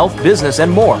sports, health, business,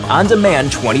 and more on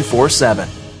demand 24/7.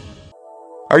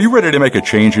 Are you ready to make a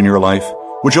change in your life?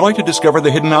 Would you like to discover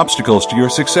the hidden obstacles to your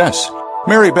success?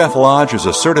 Mary Beth Lodge is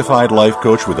a certified life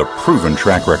coach with a proven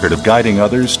track record of guiding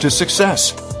others to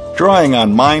success. Drawing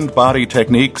on mind-body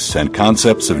techniques and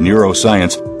concepts of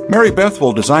neuroscience, Mary Beth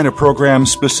will design a program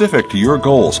specific to your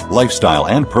goals, lifestyle,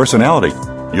 and personality.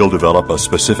 You'll develop a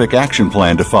specific action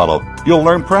plan to follow. You'll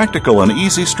learn practical and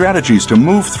easy strategies to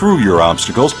move through your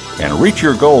obstacles and reach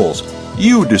your goals.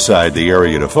 You decide the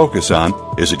area to focus on.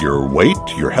 Is it your weight,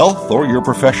 your health, or your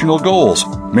professional goals?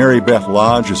 Mary Beth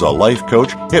Lodge is a life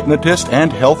coach, hypnotist,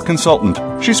 and health consultant.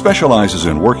 She specializes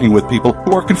in working with people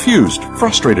who are confused,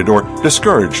 frustrated, or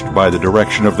discouraged by the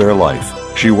direction of their life.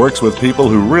 She works with people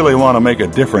who really want to make a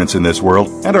difference in this world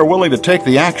and are willing to take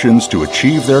the actions to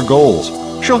achieve their goals.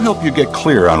 She'll help you get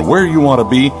clear on where you want to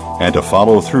be and to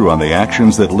follow through on the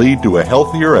actions that lead to a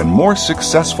healthier and more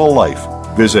successful life.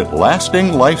 Visit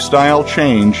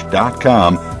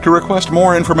lastinglifestylechange.com to request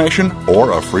more information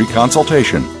or a free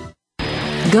consultation.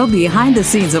 Go behind the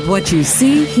scenes of what you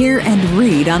see, hear, and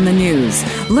read on the news.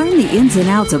 Learn the ins and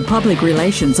outs of public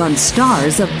relations on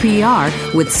Stars of PR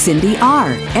with Cindy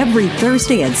R. every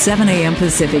Thursday at 7 a.m.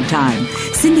 Pacific Time.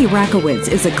 Cindy Rakowitz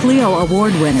is a Clio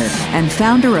Award winner and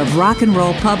founder of Rock and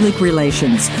Roll Public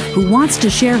Relations, who wants to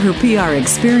share her PR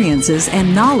experiences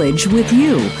and knowledge with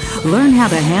you. Learn how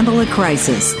to handle a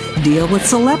crisis, deal with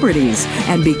celebrities,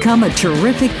 and become a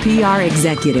terrific PR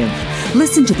executive.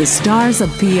 Listen to the Stars of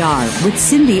PR with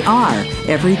Cindy R.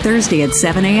 every Thursday at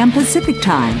 7 a.m. Pacific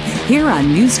Time here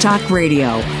on News Talk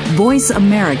Radio,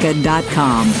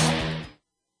 voiceamerica.com.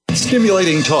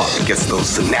 Stimulating talk. It gets those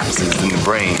synapses in the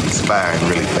brain firing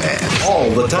really fast. All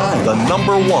the time. The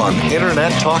 #1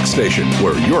 Internet talk station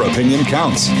where your opinion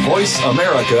counts.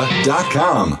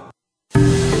 voiceamerica.com.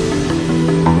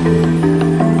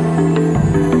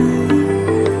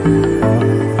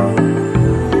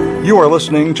 You are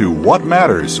listening to What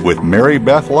Matters with Mary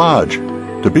Beth Lodge.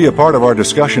 To be a part of our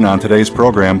discussion on today's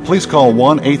program, please call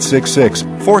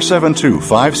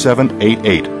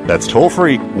 1-866-472-5788. That's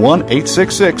toll-free,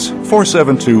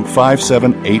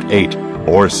 1-866-472-5788.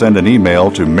 Or send an email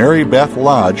to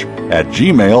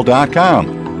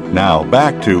marybethlodge@gmail.com. Now,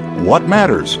 back to What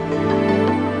Matters.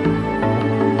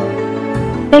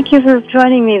 Thank you for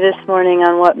joining me this morning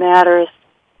on What Matters.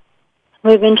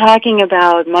 We've been talking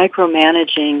about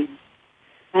micromanaging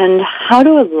and how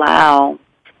to allow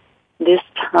this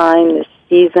time, this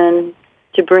season,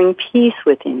 to bring peace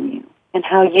within you, and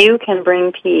how you can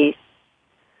bring peace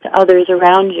to others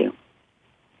around you.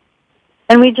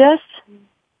 And we just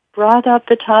brought up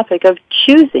the topic of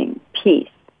choosing peace.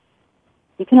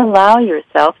 You can allow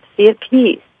yourself to be at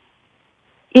peace.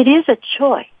 It is a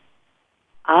choice.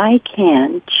 I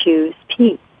can choose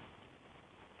peace.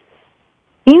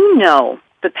 You know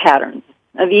the patterns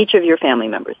of each of your family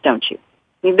members, don't you?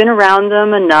 You've been around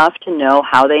them enough to know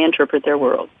how they interpret their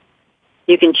world.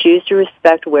 You can choose to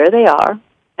respect where they are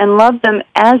and love them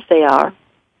as they are,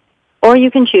 or you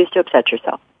can choose to upset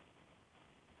yourself.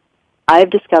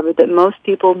 I've discovered that most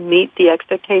people meet the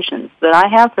expectations that I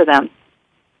have for them.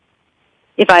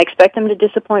 If I expect them to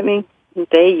disappoint me,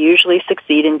 they usually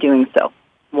succeed in doing so.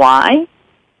 Why?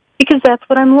 Because that's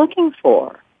what I'm looking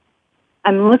for.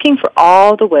 I'm looking for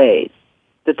all the ways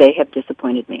that they have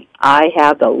disappointed me. I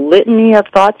have the litany of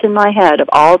thoughts in my head of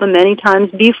all the many times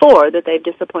before that they've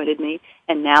disappointed me,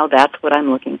 and now that's what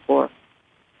I'm looking for.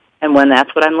 And when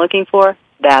that's what I'm looking for,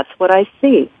 that's what I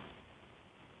see.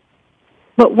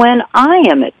 But when I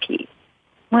am at peace,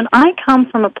 when I come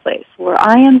from a place where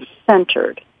I am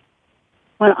centered,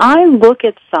 when I look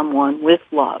at someone with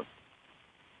love,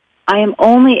 I am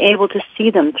only able to see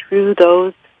them through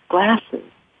those glasses.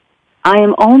 I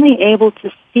am only able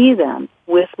to see them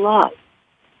with love.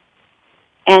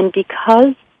 And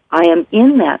because I am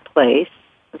in that place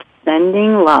of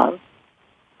sending love,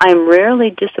 I am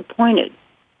rarely disappointed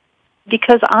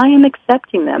because I am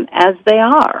accepting them as they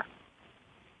are.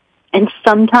 And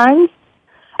sometimes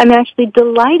I'm actually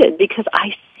delighted because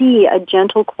I see a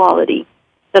gentle quality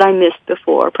that I missed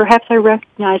before. Perhaps I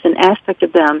recognize an aspect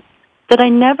of them that I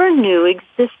never knew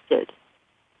existed.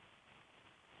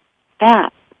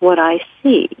 That's what I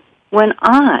see when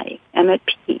I am at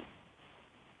peace.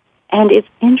 And it's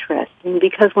interesting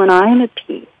because when I am at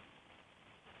peace,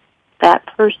 that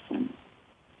person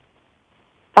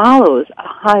follows a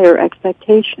higher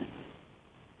expectation.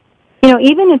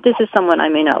 Even if this is someone I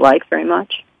may not like very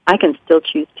much, I can still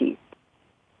choose peace.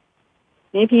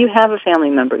 Maybe you have a family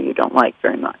member you don't like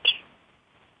very much.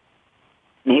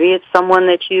 Maybe it's someone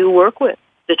that you work with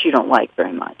that you don't like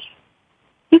very much.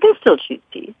 You can still choose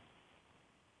peace.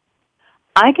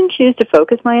 I can choose to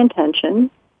focus my attention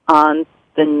on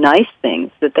the nice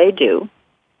things that they do,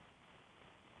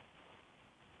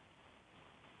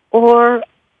 or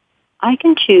I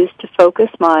can choose to focus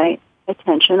my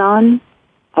attention on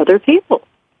other people.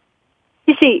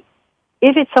 You see,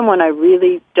 if it's someone I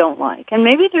really don't like, and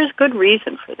maybe there's good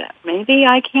reason for that. Maybe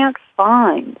I can't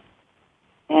find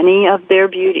any of their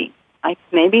beauty.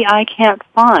 Maybe I can't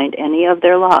find any of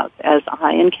their love as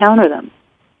I encounter them.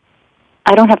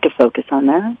 I don't have to focus on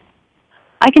that.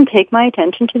 I can take my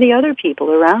attention to the other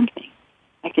people around me.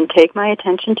 I can take my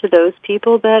attention to those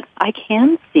people that I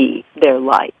can see their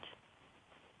light.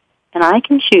 And I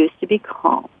can choose to be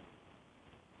calm.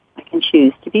 I can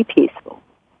choose to be peaceful.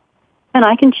 And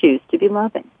I can choose to be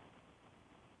loving.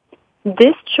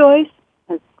 This choice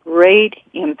has great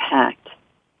impact.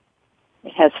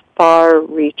 It has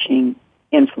far-reaching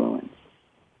influence.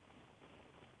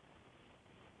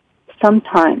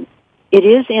 Sometimes it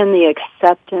is in the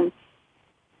acceptance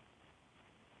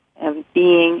of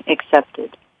being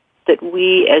accepted that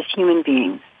we as human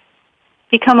beings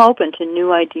become open to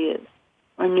new ideas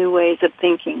or new ways of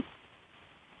thinking.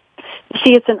 You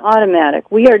see, it's an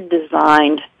automatic. We are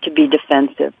designed to be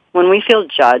defensive. When we feel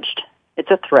judged,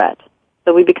 it's a threat,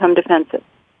 so we become defensive.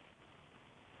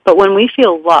 But when we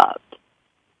feel loved,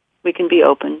 we can be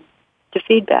open to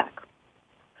feedback.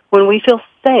 When we feel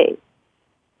safe,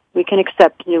 we can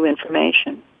accept new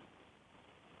information.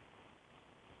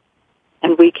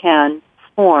 And we can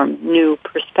form new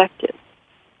perspectives.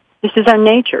 This is our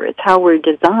nature. It's how we're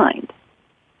designed.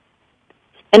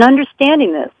 And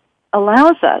understanding this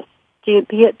allows us to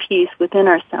be at peace within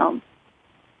ourselves.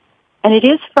 And it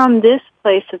is from this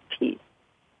place of peace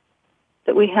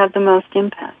that we have the most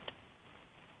impact.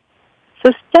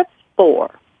 So step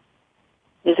 4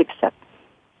 is acceptance.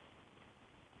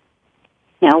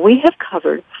 Now, we have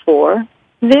covered 4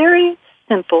 very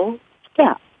simple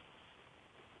steps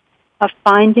of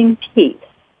finding peace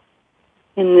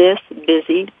in this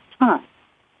busy time.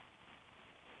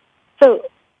 So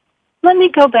let me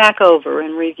go back over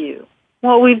and review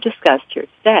what we've discussed here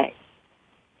today.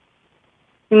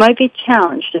 You might be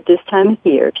challenged at this time of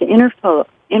year to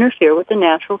interfere with the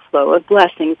natural flow of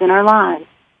blessings in our lives.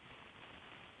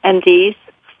 And these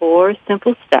 4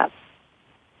 simple steps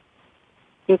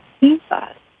can keep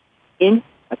us in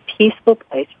a peaceful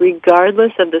place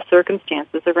regardless of the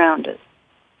circumstances around us,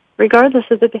 regardless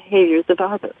of the behaviors of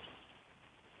others.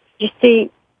 You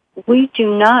see, we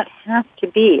do not have to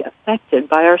be affected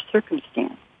by our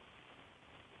circumstance.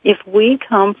 If we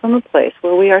come from a place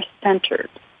where we are centered,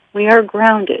 we are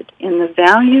grounded in the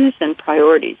values and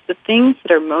priorities, the things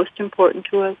that are most important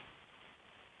to us,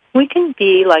 we can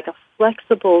be like a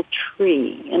flexible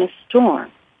tree in a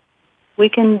storm. We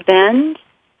can bend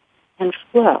and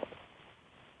flow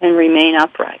and remain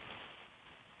upright.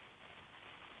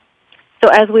 So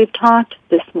as we've talked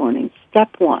this morning, step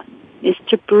 1 is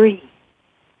to breathe,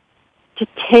 to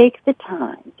take the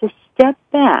time to step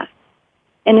back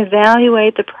and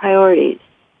evaluate the priorities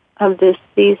of this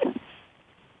season,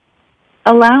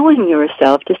 allowing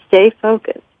yourself to stay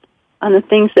focused on the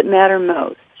things that matter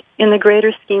most in the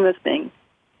greater scheme of things.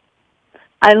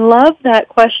 I love that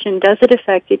question, does it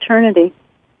affect eternity?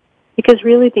 Because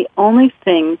really the only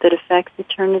thing that affects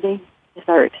eternity is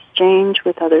our exchange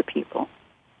with other people,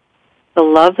 the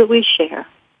love that we share,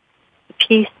 the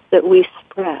peace that we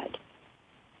spread,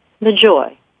 the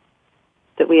joy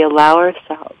that we allow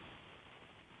ourselves.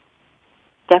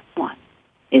 Step 1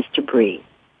 is to breathe.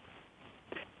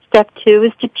 Step 2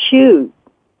 is to choose.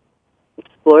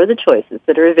 Explore the choices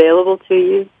that are available to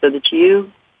you so that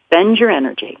you spend your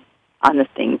energy on the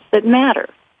things that matter.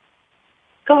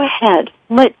 Go ahead.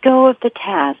 Let go of the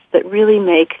tasks that really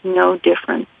make no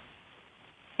difference.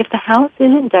 If the house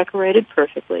isn't decorated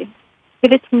perfectly,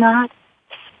 if it's not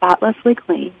spotlessly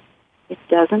clean, it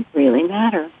doesn't really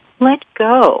matter. Let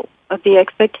go of the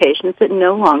expectations that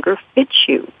no longer fit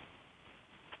you.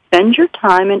 Spend your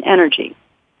time and energy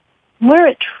where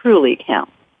it truly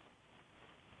counts.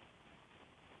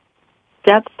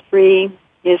 Step 3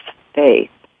 is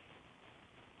faith.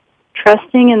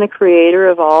 Trusting in the Creator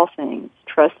of all things,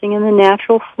 trusting in the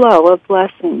natural flow of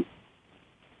blessings,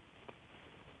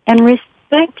 and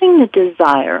respecting the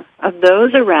desire of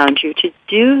those around you to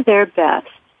do their best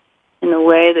in the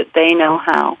way that they know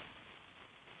how.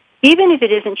 Even if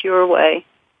it isn't your way,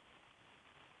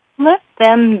 let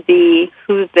them be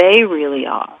who they really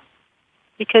are.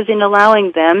 Because in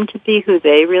allowing them to be who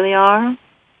they really are,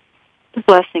 the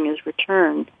blessing is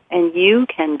returned, and you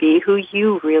can be who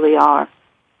you really are.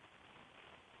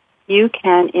 You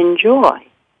can enjoy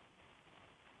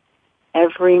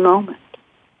every moment.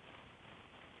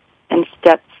 And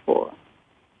step 4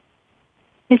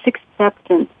 is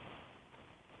acceptance.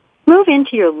 Move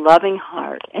into your loving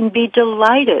heart and be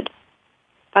delighted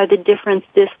by the difference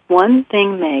this one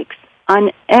thing makes on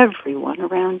everyone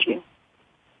around you.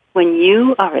 When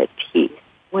you are at peace,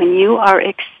 when you are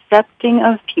accepting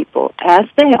of people as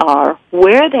they are,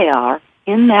 where they are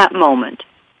in that moment,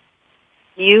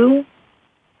 you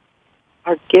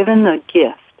are given the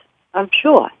gift of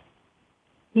joy.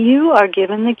 You are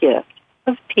given the gift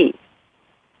of peace.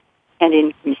 And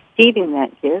in receiving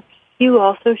that gift, you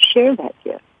also share that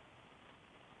gift.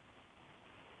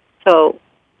 So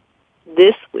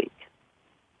this week,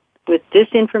 with this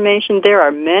information, there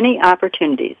are many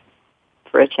opportunities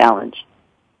for a challenge.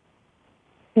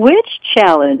 Which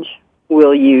challenge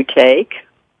will you take?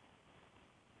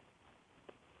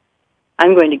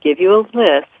 I'm going to give you a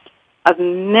list of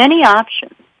many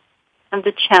options of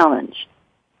the challenge.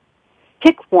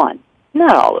 Pick one,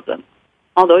 not all of them,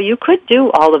 although you could do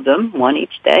all of them, one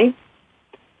each day,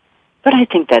 but I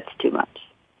think that's too much.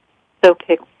 So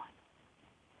pick one.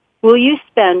 Will you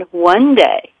spend one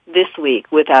day this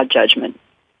week without judgment,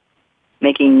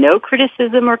 making no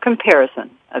criticism or comparison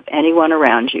of anyone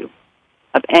around you,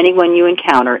 of anyone you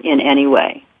encounter in any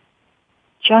way?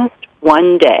 Just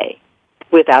one day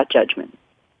without judgment.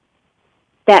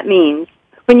 That means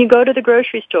when you go to the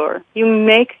grocery store, you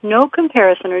make no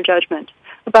comparison or judgment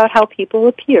about how people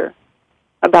appear,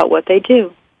 about what they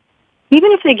do,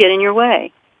 even if they get in your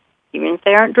way, even if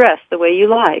they aren't dressed the way you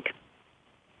like,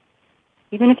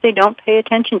 even if they don't pay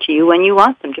attention to you when you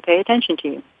want them to pay attention to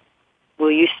you.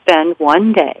 Will you spend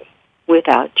one day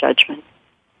without judgment?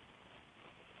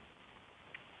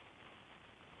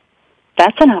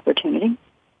 That's an opportunity.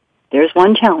 There's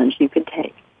one challenge you could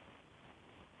take.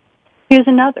 Here's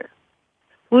another.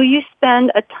 Will you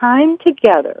spend a time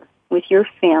together with your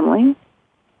family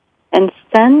and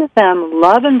send them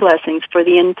love and blessings for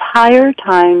the entire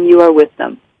time you are with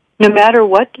them, no matter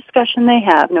what discussion they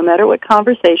have, no matter what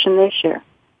conversation they share?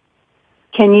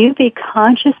 Can you be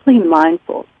consciously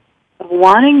mindful of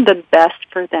wanting the best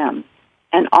for them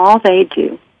and all they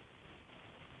do?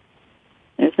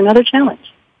 There's another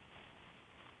challenge.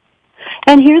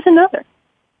 And here's another.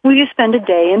 Will you spend a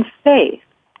day in faith,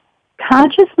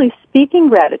 consciously speaking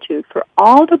gratitude for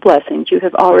all the blessings you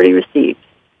have already received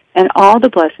and all the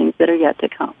blessings that are yet to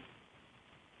come?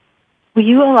 Will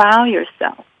you allow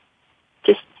yourself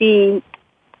to see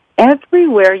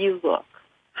everywhere you look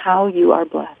how you are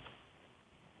blessed?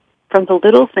 From the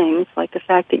little things like the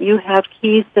fact that you have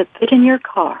keys that fit in your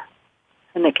car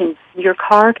and that your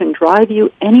car can drive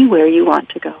you anywhere you want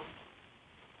to go,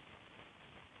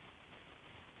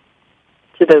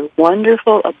 to the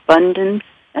wonderful abundance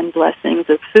and blessings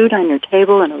of food on your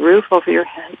table and a roof over your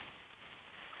head.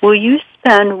 Will you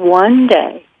spend one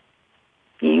day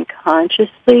being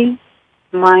consciously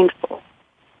mindful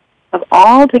of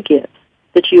all the gifts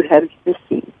that you have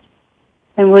received?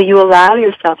 And will you allow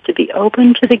yourself to be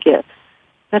open to the gifts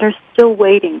that are still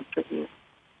waiting for you?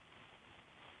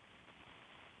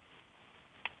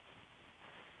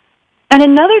 And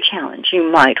another challenge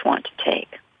you might want to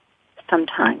take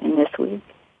sometime in this week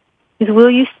is, will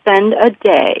you spend a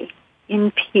day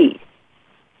in peace?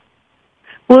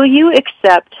 Will you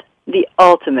accept the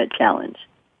ultimate challenge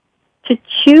to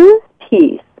choose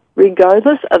peace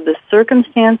regardless of the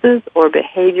circumstances or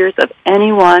behaviors of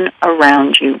anyone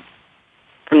around you,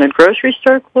 from the grocery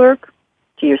store clerk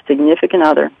to your significant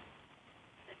other?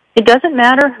 It doesn't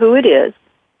matter who it is,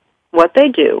 what they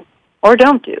do or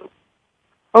don't do,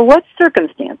 or what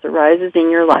circumstance arises in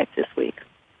your life this week.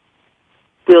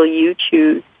 Will you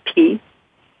choose peace?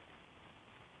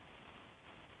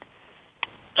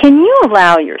 Can you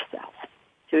allow yourself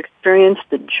to experience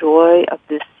the joy of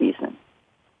this season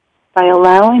by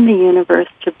allowing the universe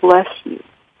to bless you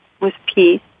with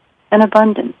peace and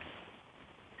abundance?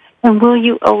 And will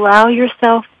you allow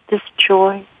yourself this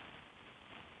joy?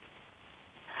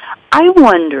 I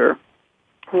wonder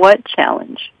what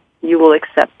challenge you will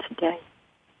accept today.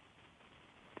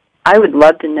 I would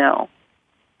love to know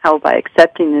how, by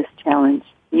accepting this challenge,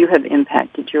 you have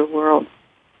impacted your world.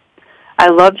 I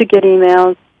love to get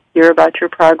emails, hear about your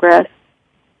progress,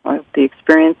 or the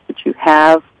experience that you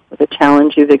have with a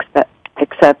challenge you've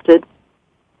accepted.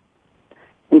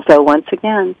 And so once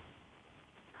again,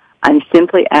 I'm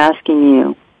simply asking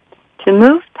you to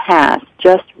move past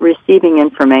just receiving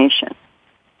information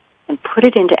and put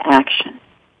it into action,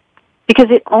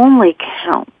 because it only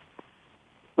counts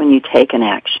when you take an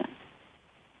action.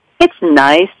 It's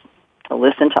nice to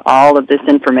listen to all of this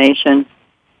information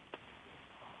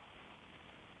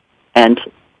and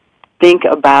think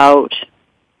about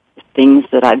the things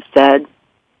that I've said.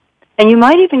 And you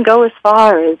might even go as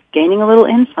far as gaining a little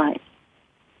insight.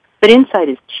 But insight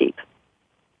is cheap.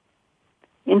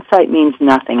 Insight means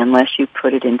nothing unless you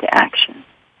put it into action.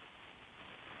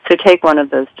 So take one of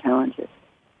those challenges.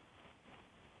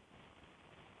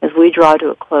 As we draw to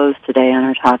a close today on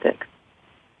our topic,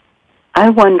 I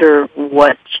wonder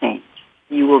what change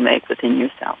you will make within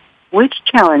yourself, which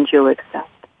challenge you'll accept.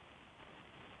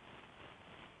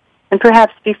 And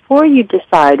perhaps before you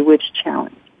decide which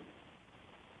challenge,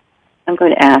 I'm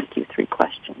going to ask you 3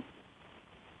 questions.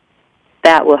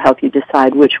 That will help you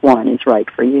decide which one is right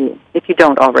for you, if you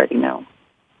don't already know.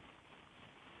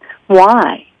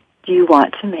 Why do you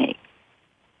want to make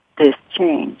this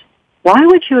change? Why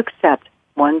would you accept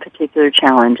one particular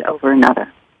challenge over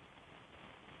another?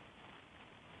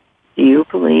 Do you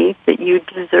believe that you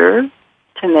deserve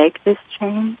to make this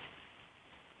change?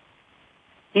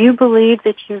 Do you believe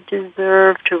that you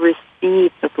deserve to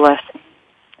receive the blessing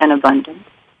and abundance?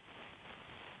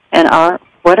 And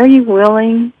what are you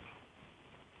willing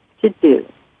to do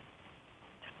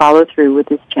to follow through with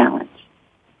this challenge?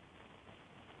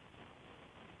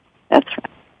 That's right.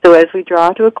 So as we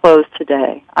draw to a close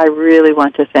today, I really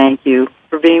want to thank you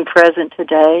for being present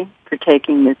today, for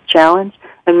taking this challenge,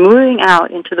 and moving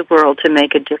out into the world to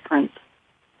make a difference.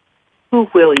 Who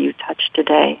will you touch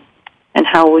today? And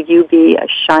how will you be a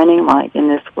shining light in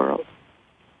this world?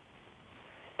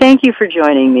 Thank you for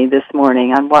joining me this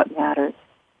morning on What Matters.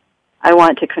 I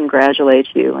want to congratulate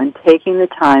you on taking the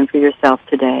time for yourself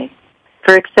today,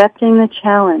 for accepting the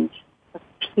challenge of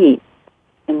peace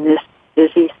in this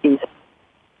busy season.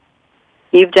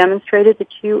 You've demonstrated that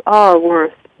you are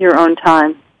worth your own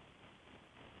time.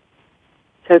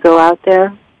 So go out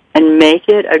there and make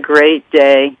it a great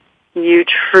day. You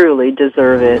truly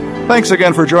deserve it. Thanks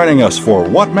again for joining us for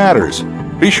What Matters.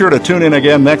 Be sure to tune in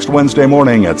again next Wednesday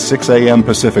morning at 6 a.m.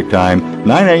 Pacific Time,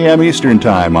 9 a.m. Eastern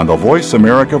Time on the Voice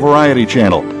America Variety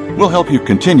Channel. We'll help you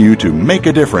continue to make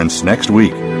a difference next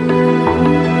week.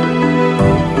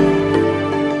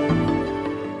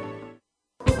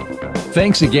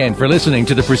 Thanks again for listening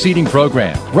to the preceding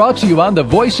program, brought to you on the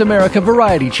Voice America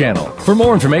Variety Channel. For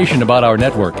more information about our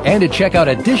network and to check out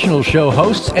additional show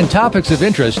hosts and topics of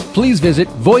interest, please visit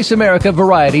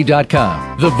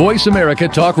voiceamericavariety.com. The Voice America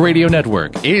Talk Radio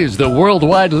Network is the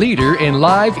worldwide leader in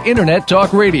live Internet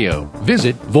talk radio.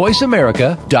 Visit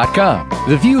voiceamerica.com.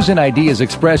 The views and ideas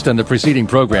expressed on the preceding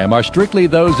program are strictly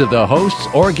those of the hosts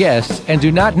or guests and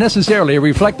do not necessarily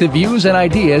reflect the views and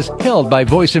ideas held by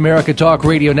Voice America Talk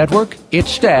Radio Network, its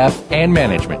staff, and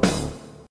management.